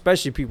spread it out,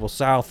 especially people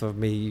south of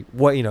me,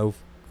 down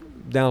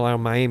around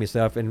Miami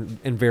stuff and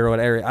Vero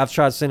area. I've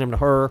tried to send them to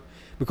her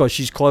because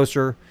she's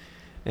closer.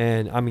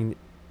 And, I mean,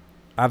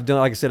 I've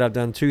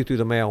done 2 through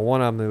the mail.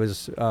 One of them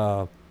was,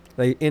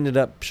 they ended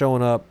up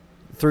showing up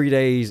 3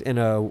 days in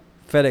a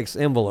FedEx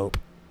envelope.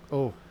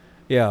 Oh.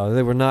 Yeah,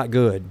 they were not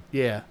good.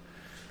 Yeah.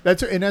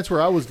 That's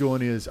where I was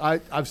going is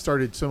I've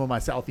started some of my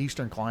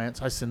southeastern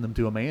clients. I send them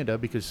to Amanda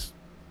because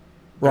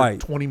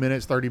 20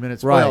 minutes, 30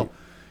 minutes. Right. Well,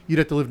 you'd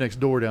have to live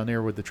next door down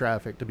there with the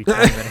traffic to be 20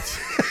 minutes.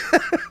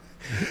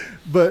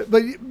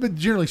 But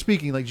generally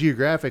speaking, like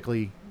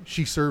geographically,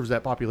 she serves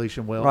that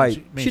population well.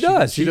 Right, she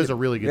does. She does a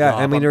really good yeah,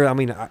 job. I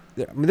mean,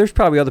 there's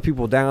probably other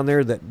people down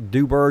there that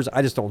do birds.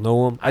 I just don't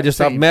know them.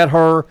 I've met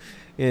her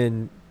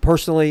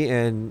personally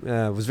and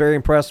was very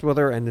impressed with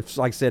her. And it's,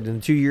 like I said, in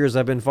the 2 years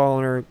I've been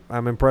following her,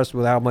 I'm impressed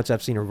with how much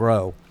I've seen her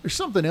grow. There's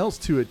something else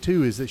to it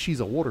too, is that she's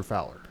a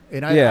waterfowler,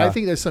 and I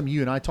think that's something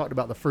you and I talked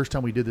about the first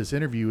time we did this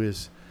interview.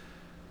 Is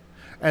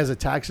as a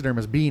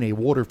taxidermist, being a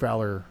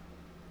waterfowler,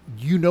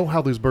 you know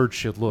how those birds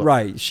should look.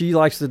 Right. She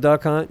likes to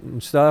duck hunt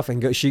and stuff,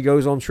 and she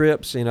goes on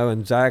trips,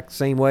 and Zach,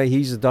 same way.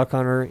 He's a duck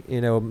hunter,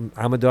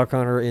 I'm a duck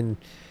hunter, and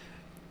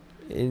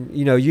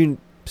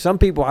some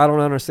people, I don't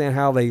understand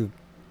how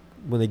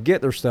when they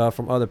get their stuff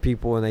from other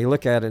people and they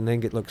look at it and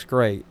think it looks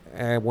great.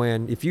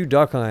 And if you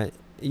duck hunt,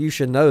 you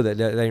should know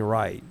that ain't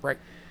right. Right.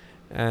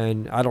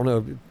 And I don't know,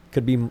 it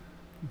could be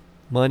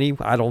money.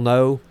 I don't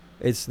know.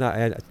 It's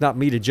not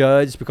me to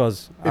judge,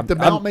 because if the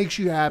mount makes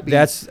you happy,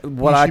 that's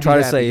what I try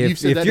to say.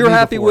 If you're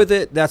happy with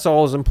it, that's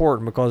all is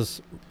important,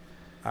 because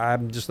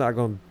I'm just not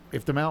going to.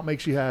 If the mount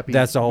makes you happy,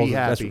 that's all. Be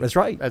happy. That's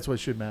right. That's what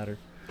should matter.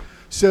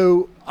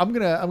 So I'm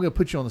gonna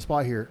put you on the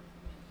spot here.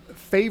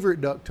 Favorite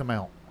duck to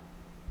mount?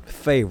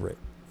 Favorite.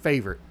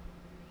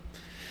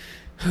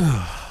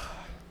 I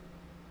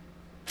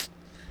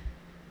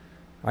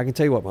can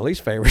tell you what my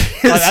least favorite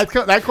is.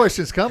 That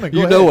question's coming.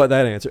 Go ahead. What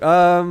that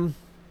answer.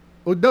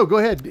 Well, no, go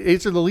ahead.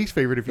 Answer the least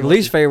favorite if you want. The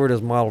least favorite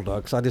is mottled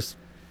ducks.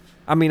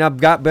 I've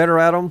got better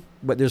at them,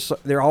 but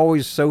they're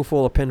always so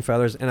full of pin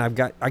feathers, and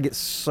I get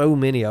so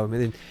many of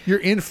them. You're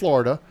in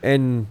Florida,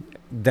 and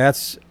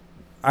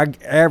I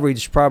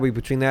average probably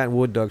between that and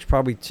wood ducks,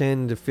 probably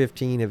 10 to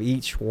 15 of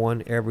each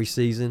one every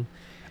season.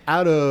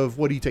 Out of,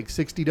 what do you take,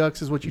 60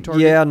 ducks is what you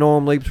target? Yeah,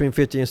 normally between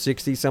 50 and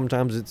 60.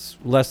 Sometimes it's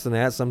less than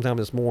that. Sometimes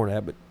it's more than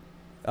that.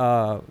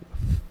 But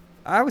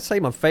I would say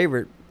my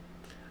favorite,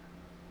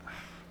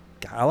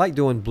 I like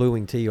doing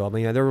blue-winged teal. I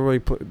mean, they're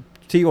really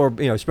teal,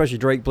 especially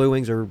Drake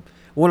blue-wings are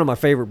one of my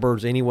favorite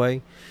birds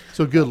anyway.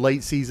 So good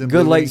late season.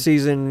 Good late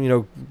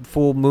season,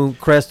 full moon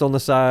crest on the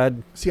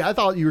side. See, I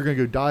thought you were going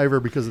to go diver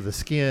because of the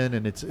skin,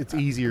 and it's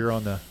easier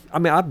on the. I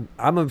mean,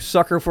 I'm a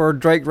sucker for a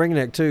Drake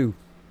ringneck too.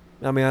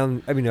 I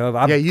mean, I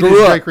you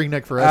did Drake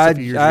ringneck for us a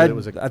few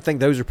years ago. I think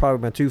those are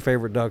probably my two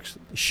favorite ducks: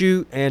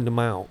 shoot and to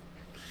mount.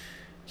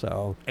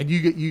 So. And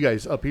you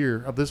guys up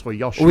this way,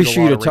 y'all shoot. We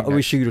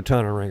shoot a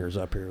ton of ringers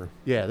up here.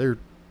 Yeah,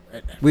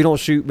 we don't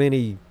shoot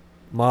many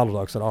mottled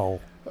ducks at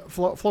all.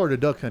 Florida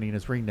duck hunting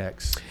is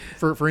ringnecks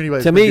for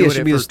anybody. To me, it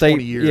should be the state.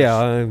 20 years.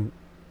 Yeah,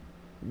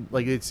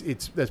 like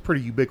that's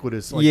pretty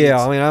ubiquitous. Like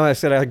I mean, like I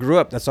said, I grew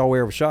up. That's all we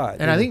ever shot.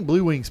 And I think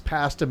blue wings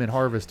passed them in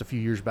harvest a few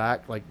years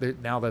back. Like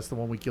now, that's the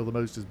one we kill the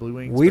most is blue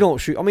wings. We don't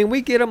shoot. I mean,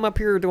 we get them up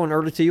here doing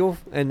early teal,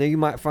 and then you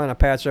might find a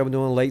patch of them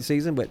doing late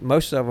season. But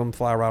most of them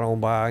fly right on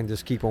by and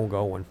just keep on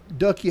going.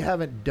 Duck you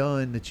haven't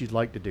done that you'd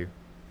like to do?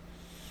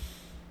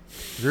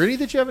 Is there any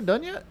that you haven't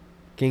done yet?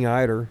 King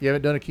eider. You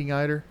haven't done a king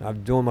eider?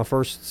 I'm doing my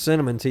first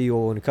cinnamon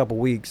teal in a couple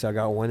weeks. I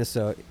got one. It's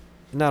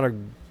not a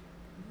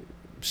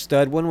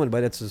stud one,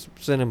 but it's a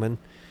cinnamon.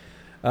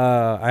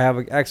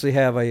 I actually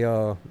have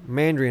a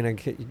mandarin a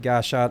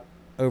guy shot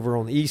over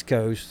on the East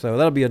Coast, so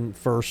that'll be a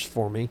first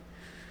for me.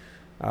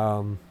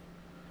 And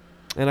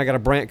I got a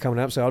brant coming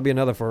up, so that'll be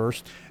another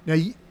first. Now,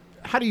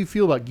 how do you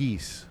feel about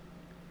geese?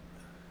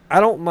 I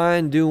don't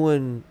mind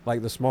doing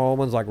like the small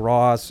ones like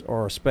Ross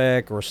or a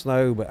Speck or a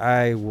Snow, but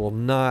I will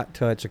not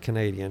touch a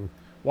Canadian.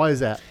 Why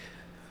is that?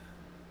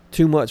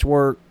 Too much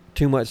work,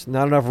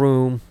 not enough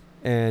room,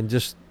 and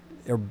just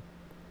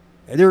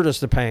they're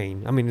just a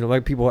pain. I mean,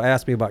 like people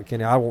ask me about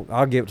Canadian,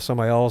 I'll give it to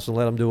somebody else and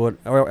let them do it,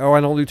 or I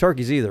don't do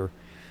turkeys either.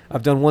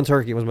 I've done one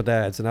turkey, it was my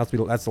dad's, and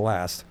that's the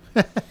last.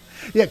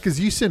 Yeah, because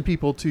you send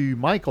people to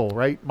Michael,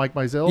 right? Mike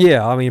Mizell?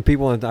 Yeah, I mean,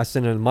 I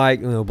send in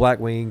Mike, Black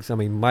Wings. I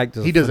mean, Mike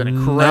does. He does an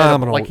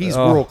incredible, like he's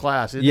world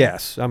class. Isn't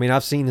yes, I mean,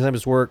 I've seen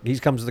his work. He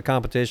comes to the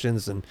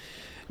competitions, and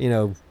he's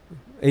an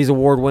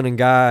award-winning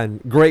guy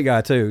and great guy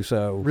too.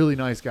 So really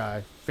nice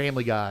guy,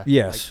 family guy.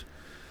 Yes.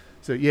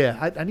 So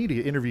yeah, I need to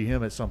interview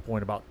him at some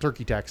point about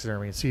turkey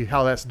taxidermy and see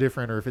how that's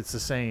different or if it's the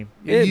same.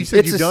 You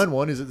said you've done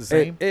one. Is it the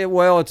same?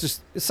 Well, it's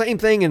just the same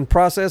thing in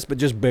process, but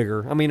just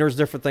bigger. I mean, there's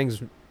different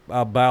things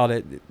about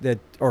it that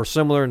are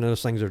similar, and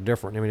those things are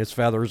different. I mean, it's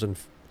feathers and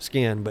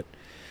skin, but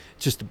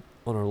just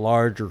on a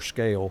larger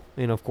scale.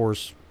 And of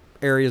course,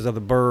 areas of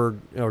the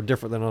bird are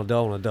different than an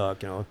adult and a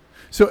duck.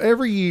 So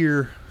every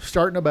year,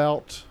 starting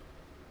about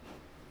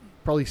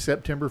probably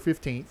September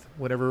 15th,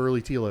 whenever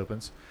early teal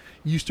opens,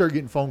 you start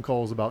getting phone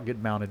calls about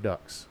getting mounted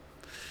ducks.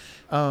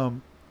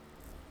 How's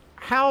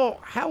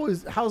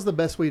the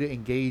best way to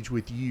engage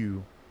with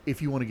you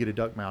if you want to get a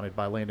duck mounted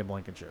by Landon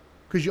Blankenship?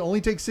 Because you only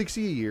take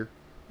 60 a year.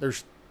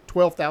 There's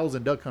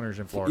 12,000 duck hunters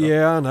in Florida.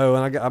 Yeah, I know,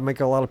 and I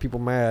make a lot of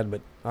people mad,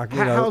 but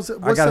what's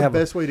the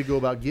best way to go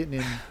about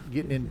getting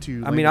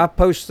into? I mean, I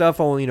post stuff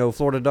on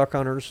Florida Duck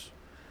Hunters,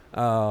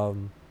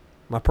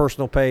 my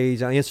personal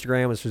page on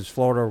Instagram is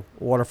Florida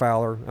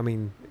Waterfowler. I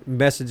mean,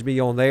 message me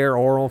on there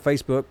or on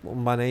Facebook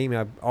on my name.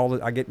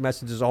 I get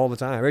messages all the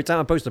time. Every time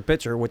I post a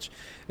picture, which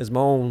is my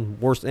own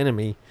worst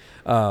enemy,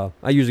 I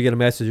usually get a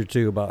message or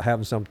two about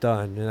having something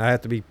done. And I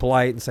have to be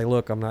polite and say,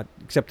 look, I'm not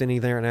accepting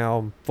anything right now.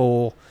 I'm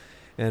full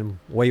and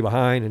way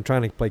behind and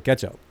trying to play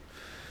catch up.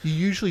 You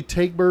usually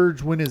take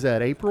birds, when is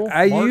that, April?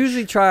 I March?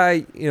 usually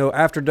try,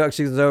 after duck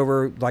season's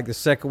over, like the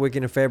second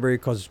weekend of February,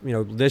 because,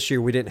 this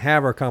year we didn't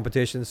have our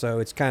competition. So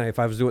it's kind of, if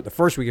I was doing it the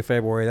first week of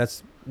February,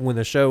 that's when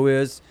the show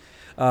is.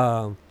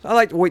 I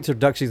like to wait till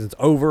duck season's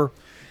over.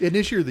 And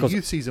this year the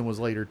youth season was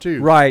later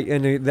too. Right.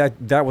 And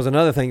that was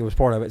another thing that was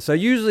part of it. So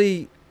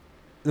usually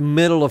the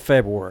middle of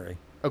February.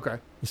 Okay.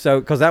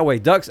 So, because that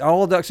way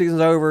all the duck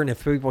season's over, and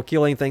if people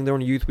kill anything during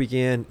the youth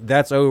weekend,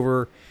 that's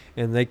over.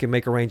 And they can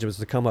make arrangements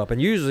to come up.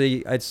 And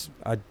usually it's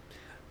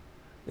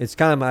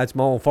kind of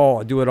my own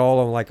fault. I do it all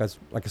on like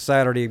a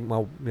Saturday.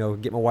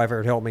 Get my wife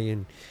here to help me,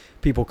 and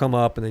people come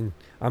up. And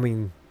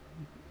then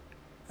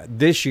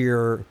this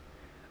year,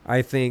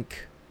 I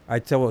think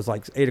it was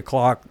like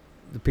 8:00.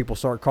 The people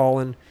start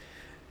calling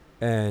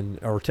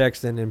or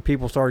texting, and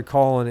people started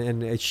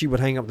calling, and she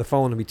would hang up the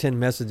phone and be 10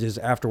 messages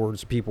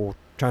afterwards. People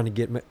trying to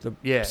get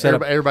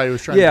everybody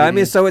was trying. Yeah,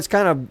 to so it's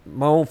kind of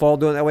my own fault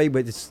doing it that way,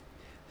 but it's.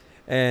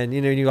 And,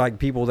 you like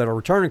people that are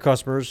returning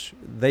customers,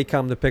 they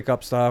come to pick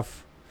up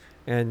stuff.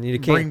 And you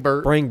can't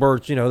bring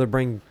birds, they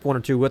bring one or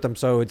two with them.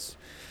 So it's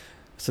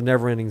a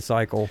never-ending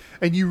cycle.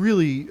 And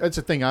that's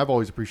the thing I've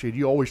always appreciated.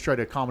 You always try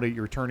to accommodate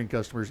your returning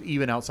customers,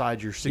 even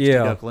outside your 60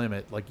 duck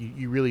limit. Like,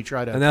 you really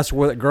try to. And that's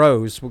where it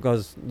grows,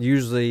 because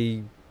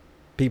usually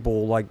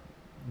people, like,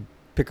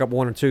 pick up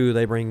one or two.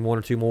 They bring one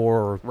or two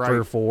more, or three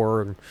or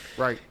four.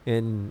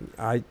 And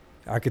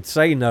I could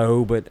say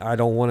no, but I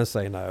don't want to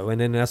say no. And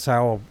then that's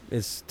how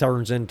it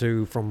turns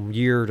into from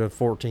year to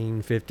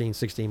 14, 15,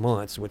 16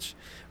 months, which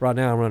right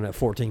now I'm running at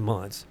 14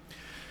 months.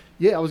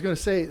 Yeah, I was going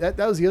to say that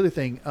was the other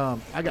thing.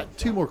 I got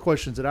two more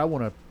questions that I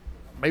want to,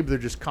 maybe they're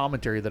just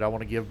commentary that I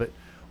want to give, but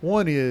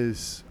one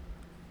is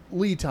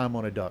lead time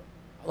on a duck.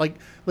 Like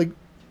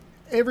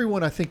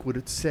everyone I think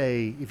would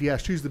say, if you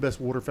asked who's the best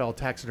waterfowl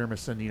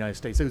taxidermist in the United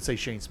States, they would say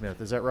Shane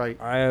Smith. Is that right?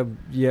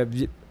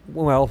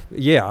 Well,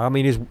 yeah. I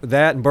mean, is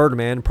that and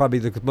Birdman probably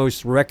the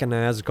most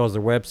recognized because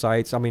of their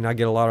websites. I mean, I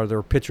get a lot of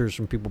their pictures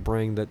from people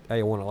bring that, hey,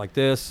 I want it like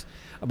this.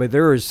 But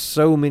there is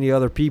so many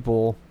other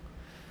people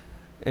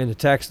in the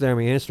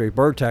taxidermy industry,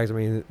 bird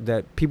taxidermy,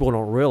 that people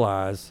don't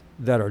realize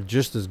that are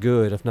just as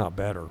good, if not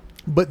better.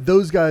 But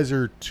those guys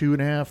are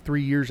 2.5,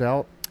 3 years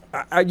out.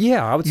 I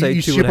would say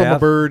you 2.5. ship them a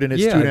bird and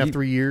it's 2.5,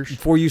 3 years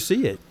before you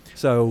see it.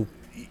 So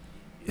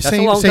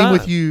same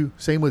with you,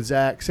 same with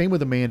Zach, same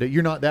with Amanda.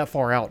 You're not that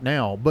far out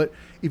now, but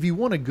if you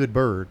want a good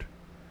bird,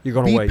 you're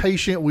going to wait. Be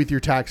patient with your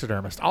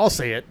taxidermist. I'll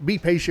say it. Be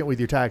patient with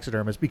your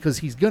taxidermist, because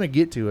he's going to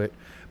get to it,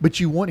 but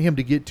you want him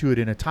to get to it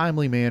in a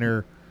timely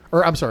manner.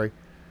 Or I'm sorry,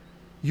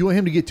 you want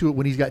him to get to it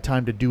when he's got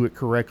time to do it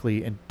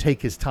correctly and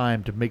take his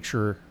time to make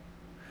sure.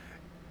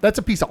 That's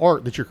a piece of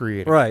art that you're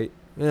creating. Right.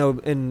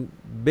 And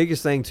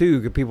biggest thing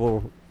too,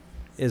 people,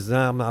 is that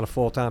I'm not a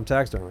full-time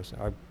taxidermist.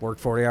 I work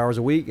 40 hours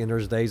a week, and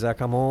there's days I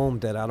come home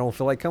that I don't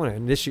feel like coming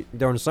in. And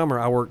during the summer,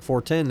 I work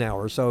 10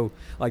 hours. So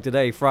like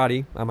today,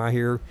 Friday, I'm out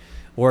here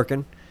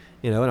working,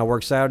 and I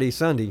work Saturday,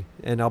 Sunday,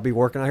 and I'll be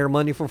working out here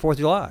Monday for 4th of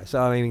July.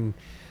 So, I mean,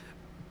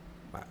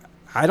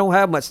 I don't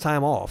have much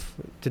time off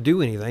to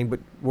do anything but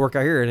work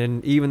out here. And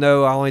then even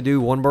though I only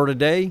do one bird a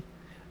day,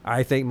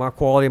 I think my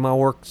quality of my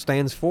work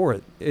stands for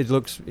it. It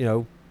looks,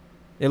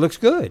 it looks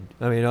good.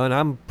 I mean, and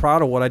I'm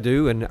proud of what I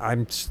do, and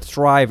I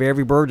strive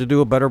every bird to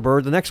do a better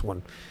bird than the next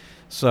one.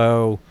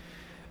 So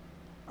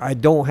I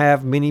don't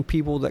have many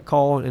people that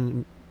call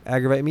and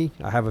aggravate me.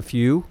 I have a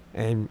few,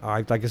 and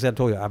like I said, I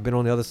told you, I've been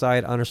on the other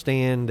side. I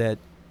understand that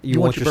you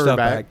want your stuff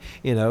back.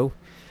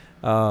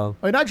 I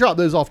mean, I dropped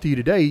those off to you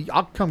today.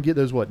 I'll come get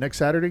those, next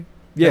Saturday?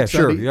 Yeah, next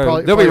sure. Sunday?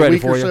 Yeah, they'll be ready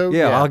for you. So?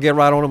 Yeah, I'll get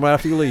right on them right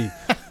after you leave.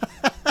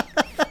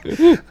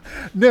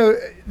 No,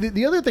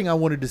 the other thing I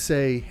wanted to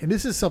say, and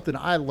this is something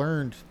I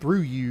learned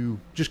through you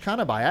just kind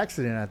of by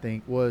accident, I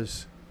think,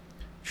 was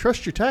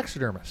trust your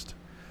taxidermist.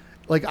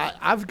 Like,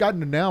 I've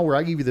gotten to now where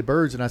I give you the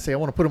birds and I say, I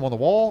want to put them on the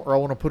wall or I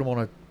want to put them on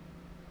a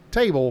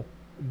table.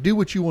 Do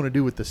what you want to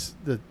do with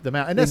the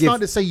mount. And that's not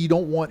to say you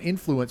don't want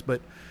influence,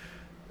 but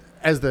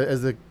as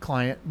the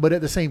client, but at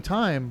the same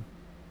time,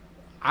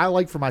 I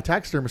like for my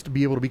taxidermist to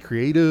be able to be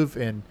creative.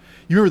 And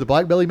you remember the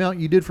black belly mount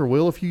you did for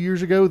Will a few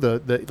years ago?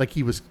 The like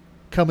he was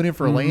coming in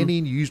for a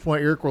landing. You used one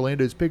of Eric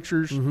Orlando's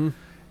pictures. Mm-hmm.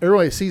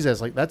 Everybody sees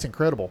that, like, that's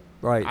incredible.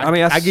 Right.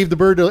 I gave the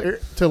bird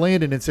to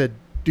Landon and said,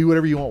 do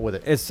whatever you want with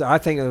it. I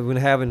think when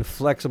having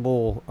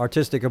flexible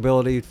artistic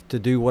ability to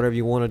do whatever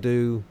you want to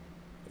do,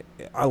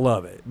 I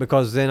love it,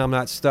 because then I'm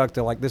not stuck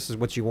to, like, this is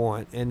what you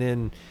want. And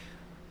then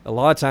a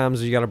lot of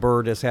times you got a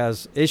bird that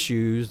has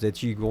issues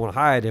that you want to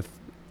hide. If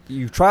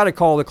you try to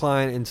call the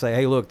client and say,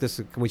 hey, look,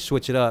 can we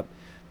switch it up?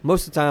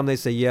 Most of the time they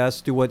say yes,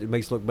 do what it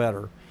makes it look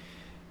better.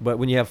 But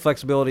when you have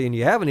flexibility and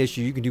you have an issue,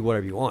 you can do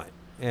whatever you want.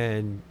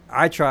 And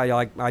I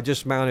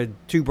just mounted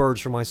 2 birds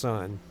for my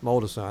son, my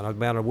oldest son. I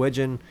mounted a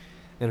widgeon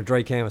and a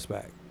Drake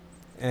canvasback.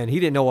 And he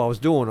didn't know I was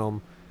doing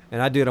them.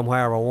 and I did them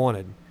however I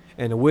wanted.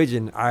 And the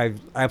widgeon I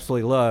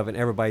absolutely love, and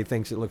everybody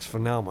thinks it looks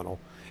phenomenal.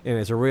 And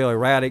it's a real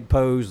erratic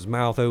pose, his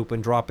mouth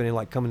open, dropping in,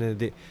 like coming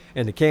in,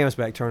 and the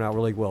canvasback turned out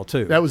really well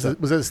too. That was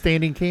was that a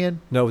standing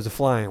can? No, it was a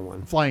flying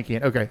one. Flying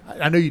can. Okay,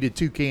 I know you did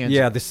 2 cans.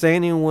 Yeah, the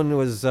standing one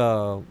was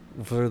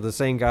for the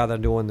same guy that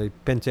I'm doing the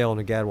pintail and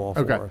the gadwall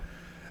for. Okay.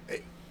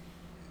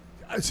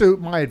 So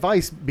my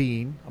advice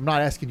being, I'm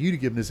not asking you to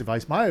give them this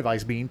advice. My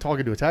advice being,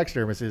 talking to a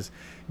taxidermist, is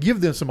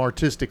give them some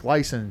artistic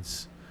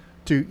license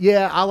to,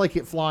 I like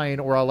it flying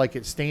or I like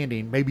it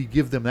standing. Maybe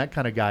give them that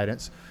kind of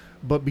guidance.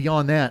 But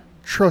beyond that,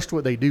 trust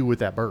what they do with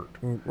that bird.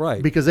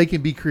 Right. Because they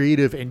can be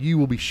creative and you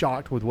will be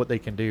shocked with what they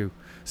can do.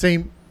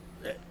 Same,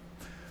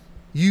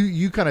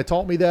 you kind of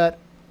taught me that.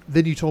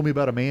 Then you told me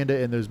about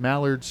Amanda and those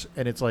mallards.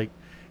 And it's like,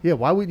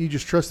 why wouldn't you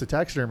just trust the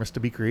taxidermist to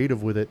be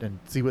creative with it and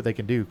see what they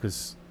can do?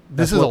 Because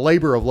this is a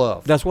labor of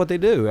love. That's what they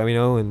do. I mean,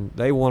 and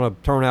they want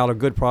to turn out a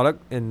good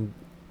product, and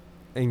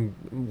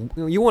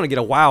you want to get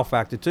a wow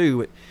factor too.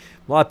 But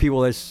a lot of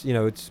people, it's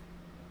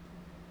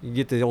you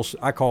get the old,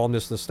 I call them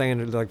the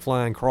standard like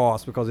flying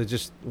cross, because it's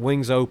just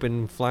wings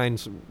open, flying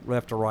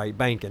left to right,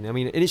 banking. I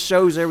mean, and it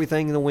shows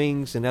everything in the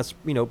wings, and that's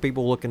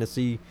people looking to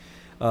see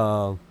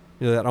that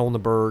on the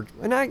bird,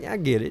 and I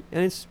get it,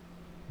 and it's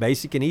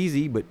basic and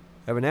easy, but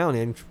every now and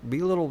then be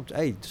a little,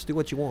 hey, just do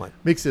what you want,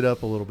 mix it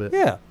up a little bit.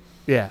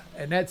 Yeah,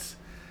 and that's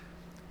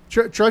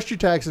trust your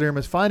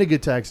taxidermist. Find a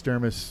good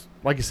taxidermist.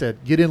 Like I said,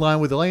 get in line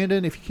with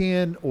Landon if you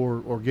can,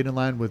 or get in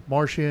line with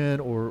Martian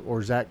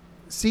or Zach.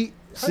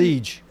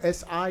 Siege.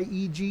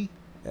 SIEG.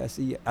 I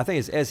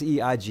think it's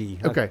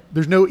SEIG. Okay,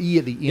 there's no E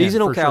at the end. He's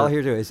in Ocala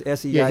here too. It's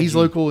SEIG. Yeah, he's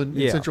local in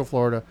Central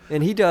Florida,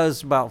 and he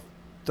does about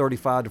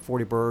 35 to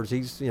 40 birds.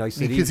 He's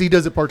because he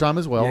does it part time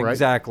as well, right?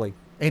 Exactly.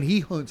 And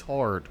he hunts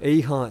hard.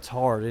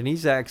 And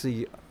he's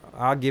actually,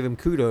 I'll give him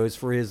kudos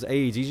for his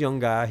age. He's a young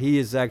guy. He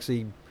is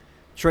actually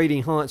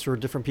trading hunts for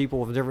different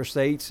people from different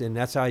states, and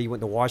that's how he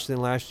went to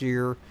Washington last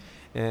year.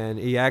 And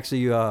he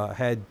actually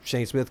had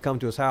Shane Smith come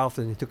to his house,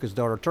 and he took his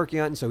daughter turkey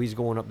hunting, so he's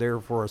going up there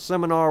for a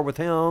seminar with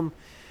him.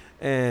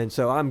 And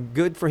so I'm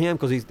good for him,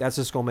 because that's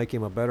just going to make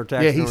him a better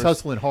taxidermist. Yeah, he's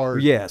hustling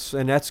hard. Yes,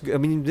 and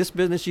this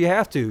business you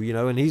have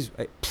to, and he's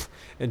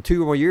in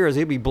 2 more years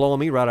he'll be blowing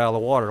me right out of the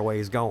water the way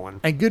he's going.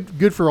 And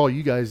good for all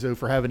you guys though,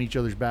 for having each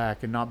other's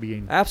back and not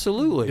being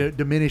absolutely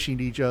diminishing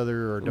to each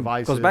other or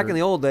divisive. Because back in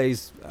the old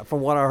days,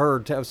 from what I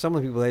heard, some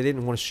of the people, they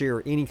didn't want to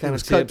share any kind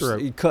of tips.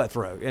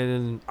 Cutthroat,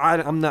 and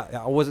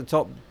I wasn't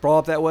brought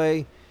up that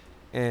way.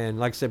 And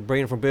like I said,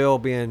 bringing from Bill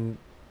being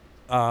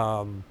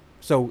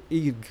so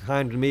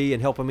kind to me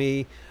and helping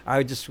me,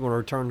 I just want to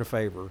return the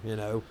favor,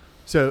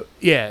 So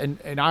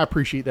and I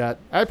appreciate that.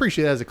 I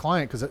appreciate that as a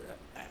client, because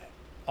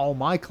all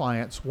my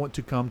clients want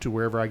to come to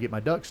wherever I get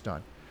my ducks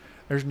done.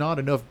 There's not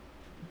enough.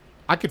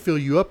 I could fill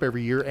you up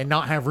every year and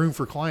not have room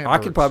for client birds.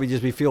 I could probably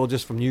just be filled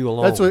just from you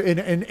alone. That's what,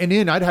 and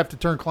then I'd have to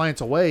turn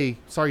clients away.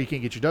 Sorry, you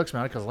can't get your ducks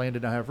mounted because land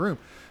did not have room.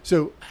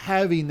 So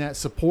having that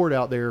support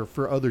out there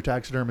for other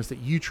taxidermists that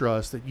you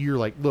trust, that you're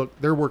like, look,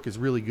 their work is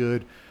really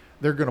good.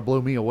 They're going to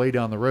blow me away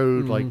down the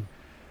road. Mm-hmm. Like,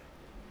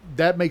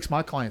 that makes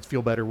my clients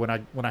feel better when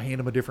I hand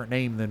them a different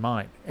name than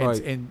mine. And,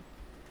 right. And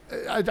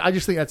I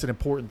just think that's an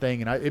important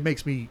thing, and it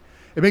makes me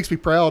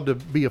proud to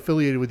be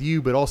affiliated with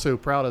you, but also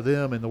proud of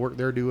them and the work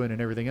they're doing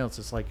and everything else.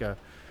 It's like a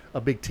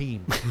big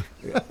team,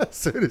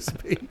 so to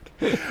speak.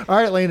 All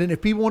right, Landon,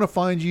 if people want to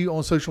find you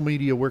on social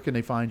media, where can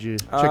they find you?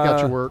 Check out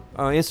your work.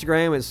 On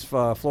Instagram, it's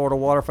Florida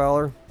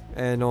Waterfowler,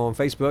 and on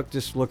Facebook,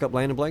 just look up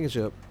Landon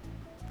Blankenship.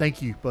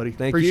 Thank you, buddy.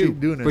 Thank Appreciate you.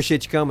 doing this.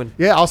 Appreciate you coming.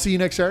 Yeah, I'll see you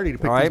next Saturday to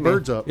pick these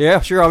birds up. Yeah,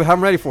 sure.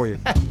 I'm ready for you.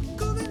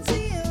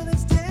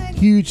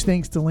 Huge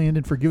thanks to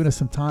Landon for giving us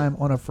some time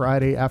on a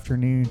Friday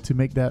afternoon to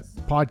make that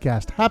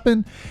podcast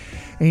happen.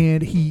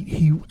 And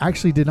he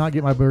actually did not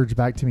get my birds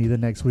back to me the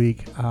next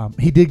week.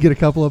 He did get a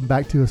couple of them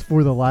back to us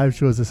for the live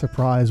show as a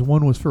surprise.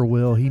 One was for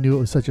Will. He knew it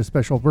was such a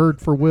special bird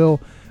for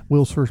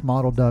Will's first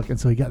model duck, and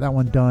so he got that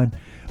one done.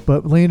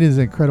 But Landon is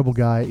an incredible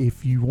guy.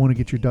 If you want to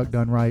get your duck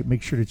done right,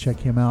 make sure to check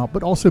him out.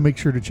 But also make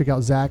sure to check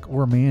out Zach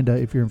or Amanda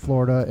if you're in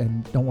Florida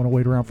and don't want to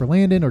wait around for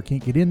Landon or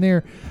can't get in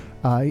there.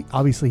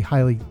 Obviously,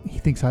 he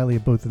thinks highly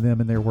of both of them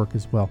and their work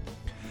as well.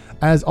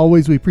 As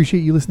always, we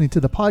appreciate you listening to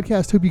the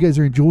podcast. Hope you guys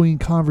are enjoying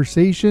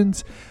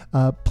conversations.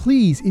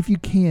 Please, if you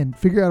can,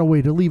 figure out a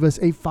way to leave us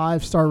a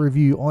 5-star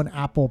review on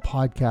Apple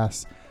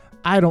Podcasts.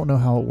 I don't know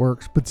how it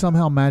works, but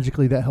somehow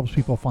magically that helps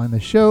people find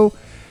the show.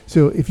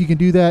 So if you can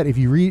do that, if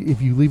you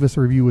leave us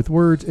a review with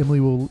words,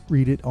 Emily will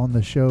read it on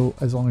the show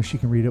as long as she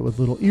can read it with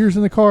little ears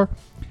in the car.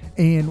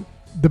 And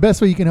the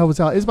best way you can help us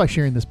out is by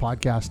sharing this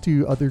podcast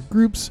to other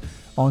groups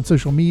on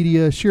social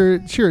media. Share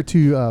it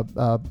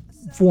to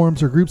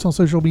forums or groups on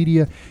social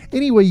media.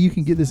 Any way you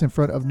can get this in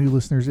front of new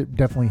listeners, it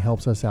definitely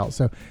helps us out.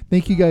 So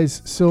thank you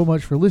guys so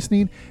much for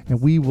listening,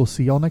 and we will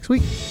see y'all next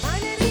week.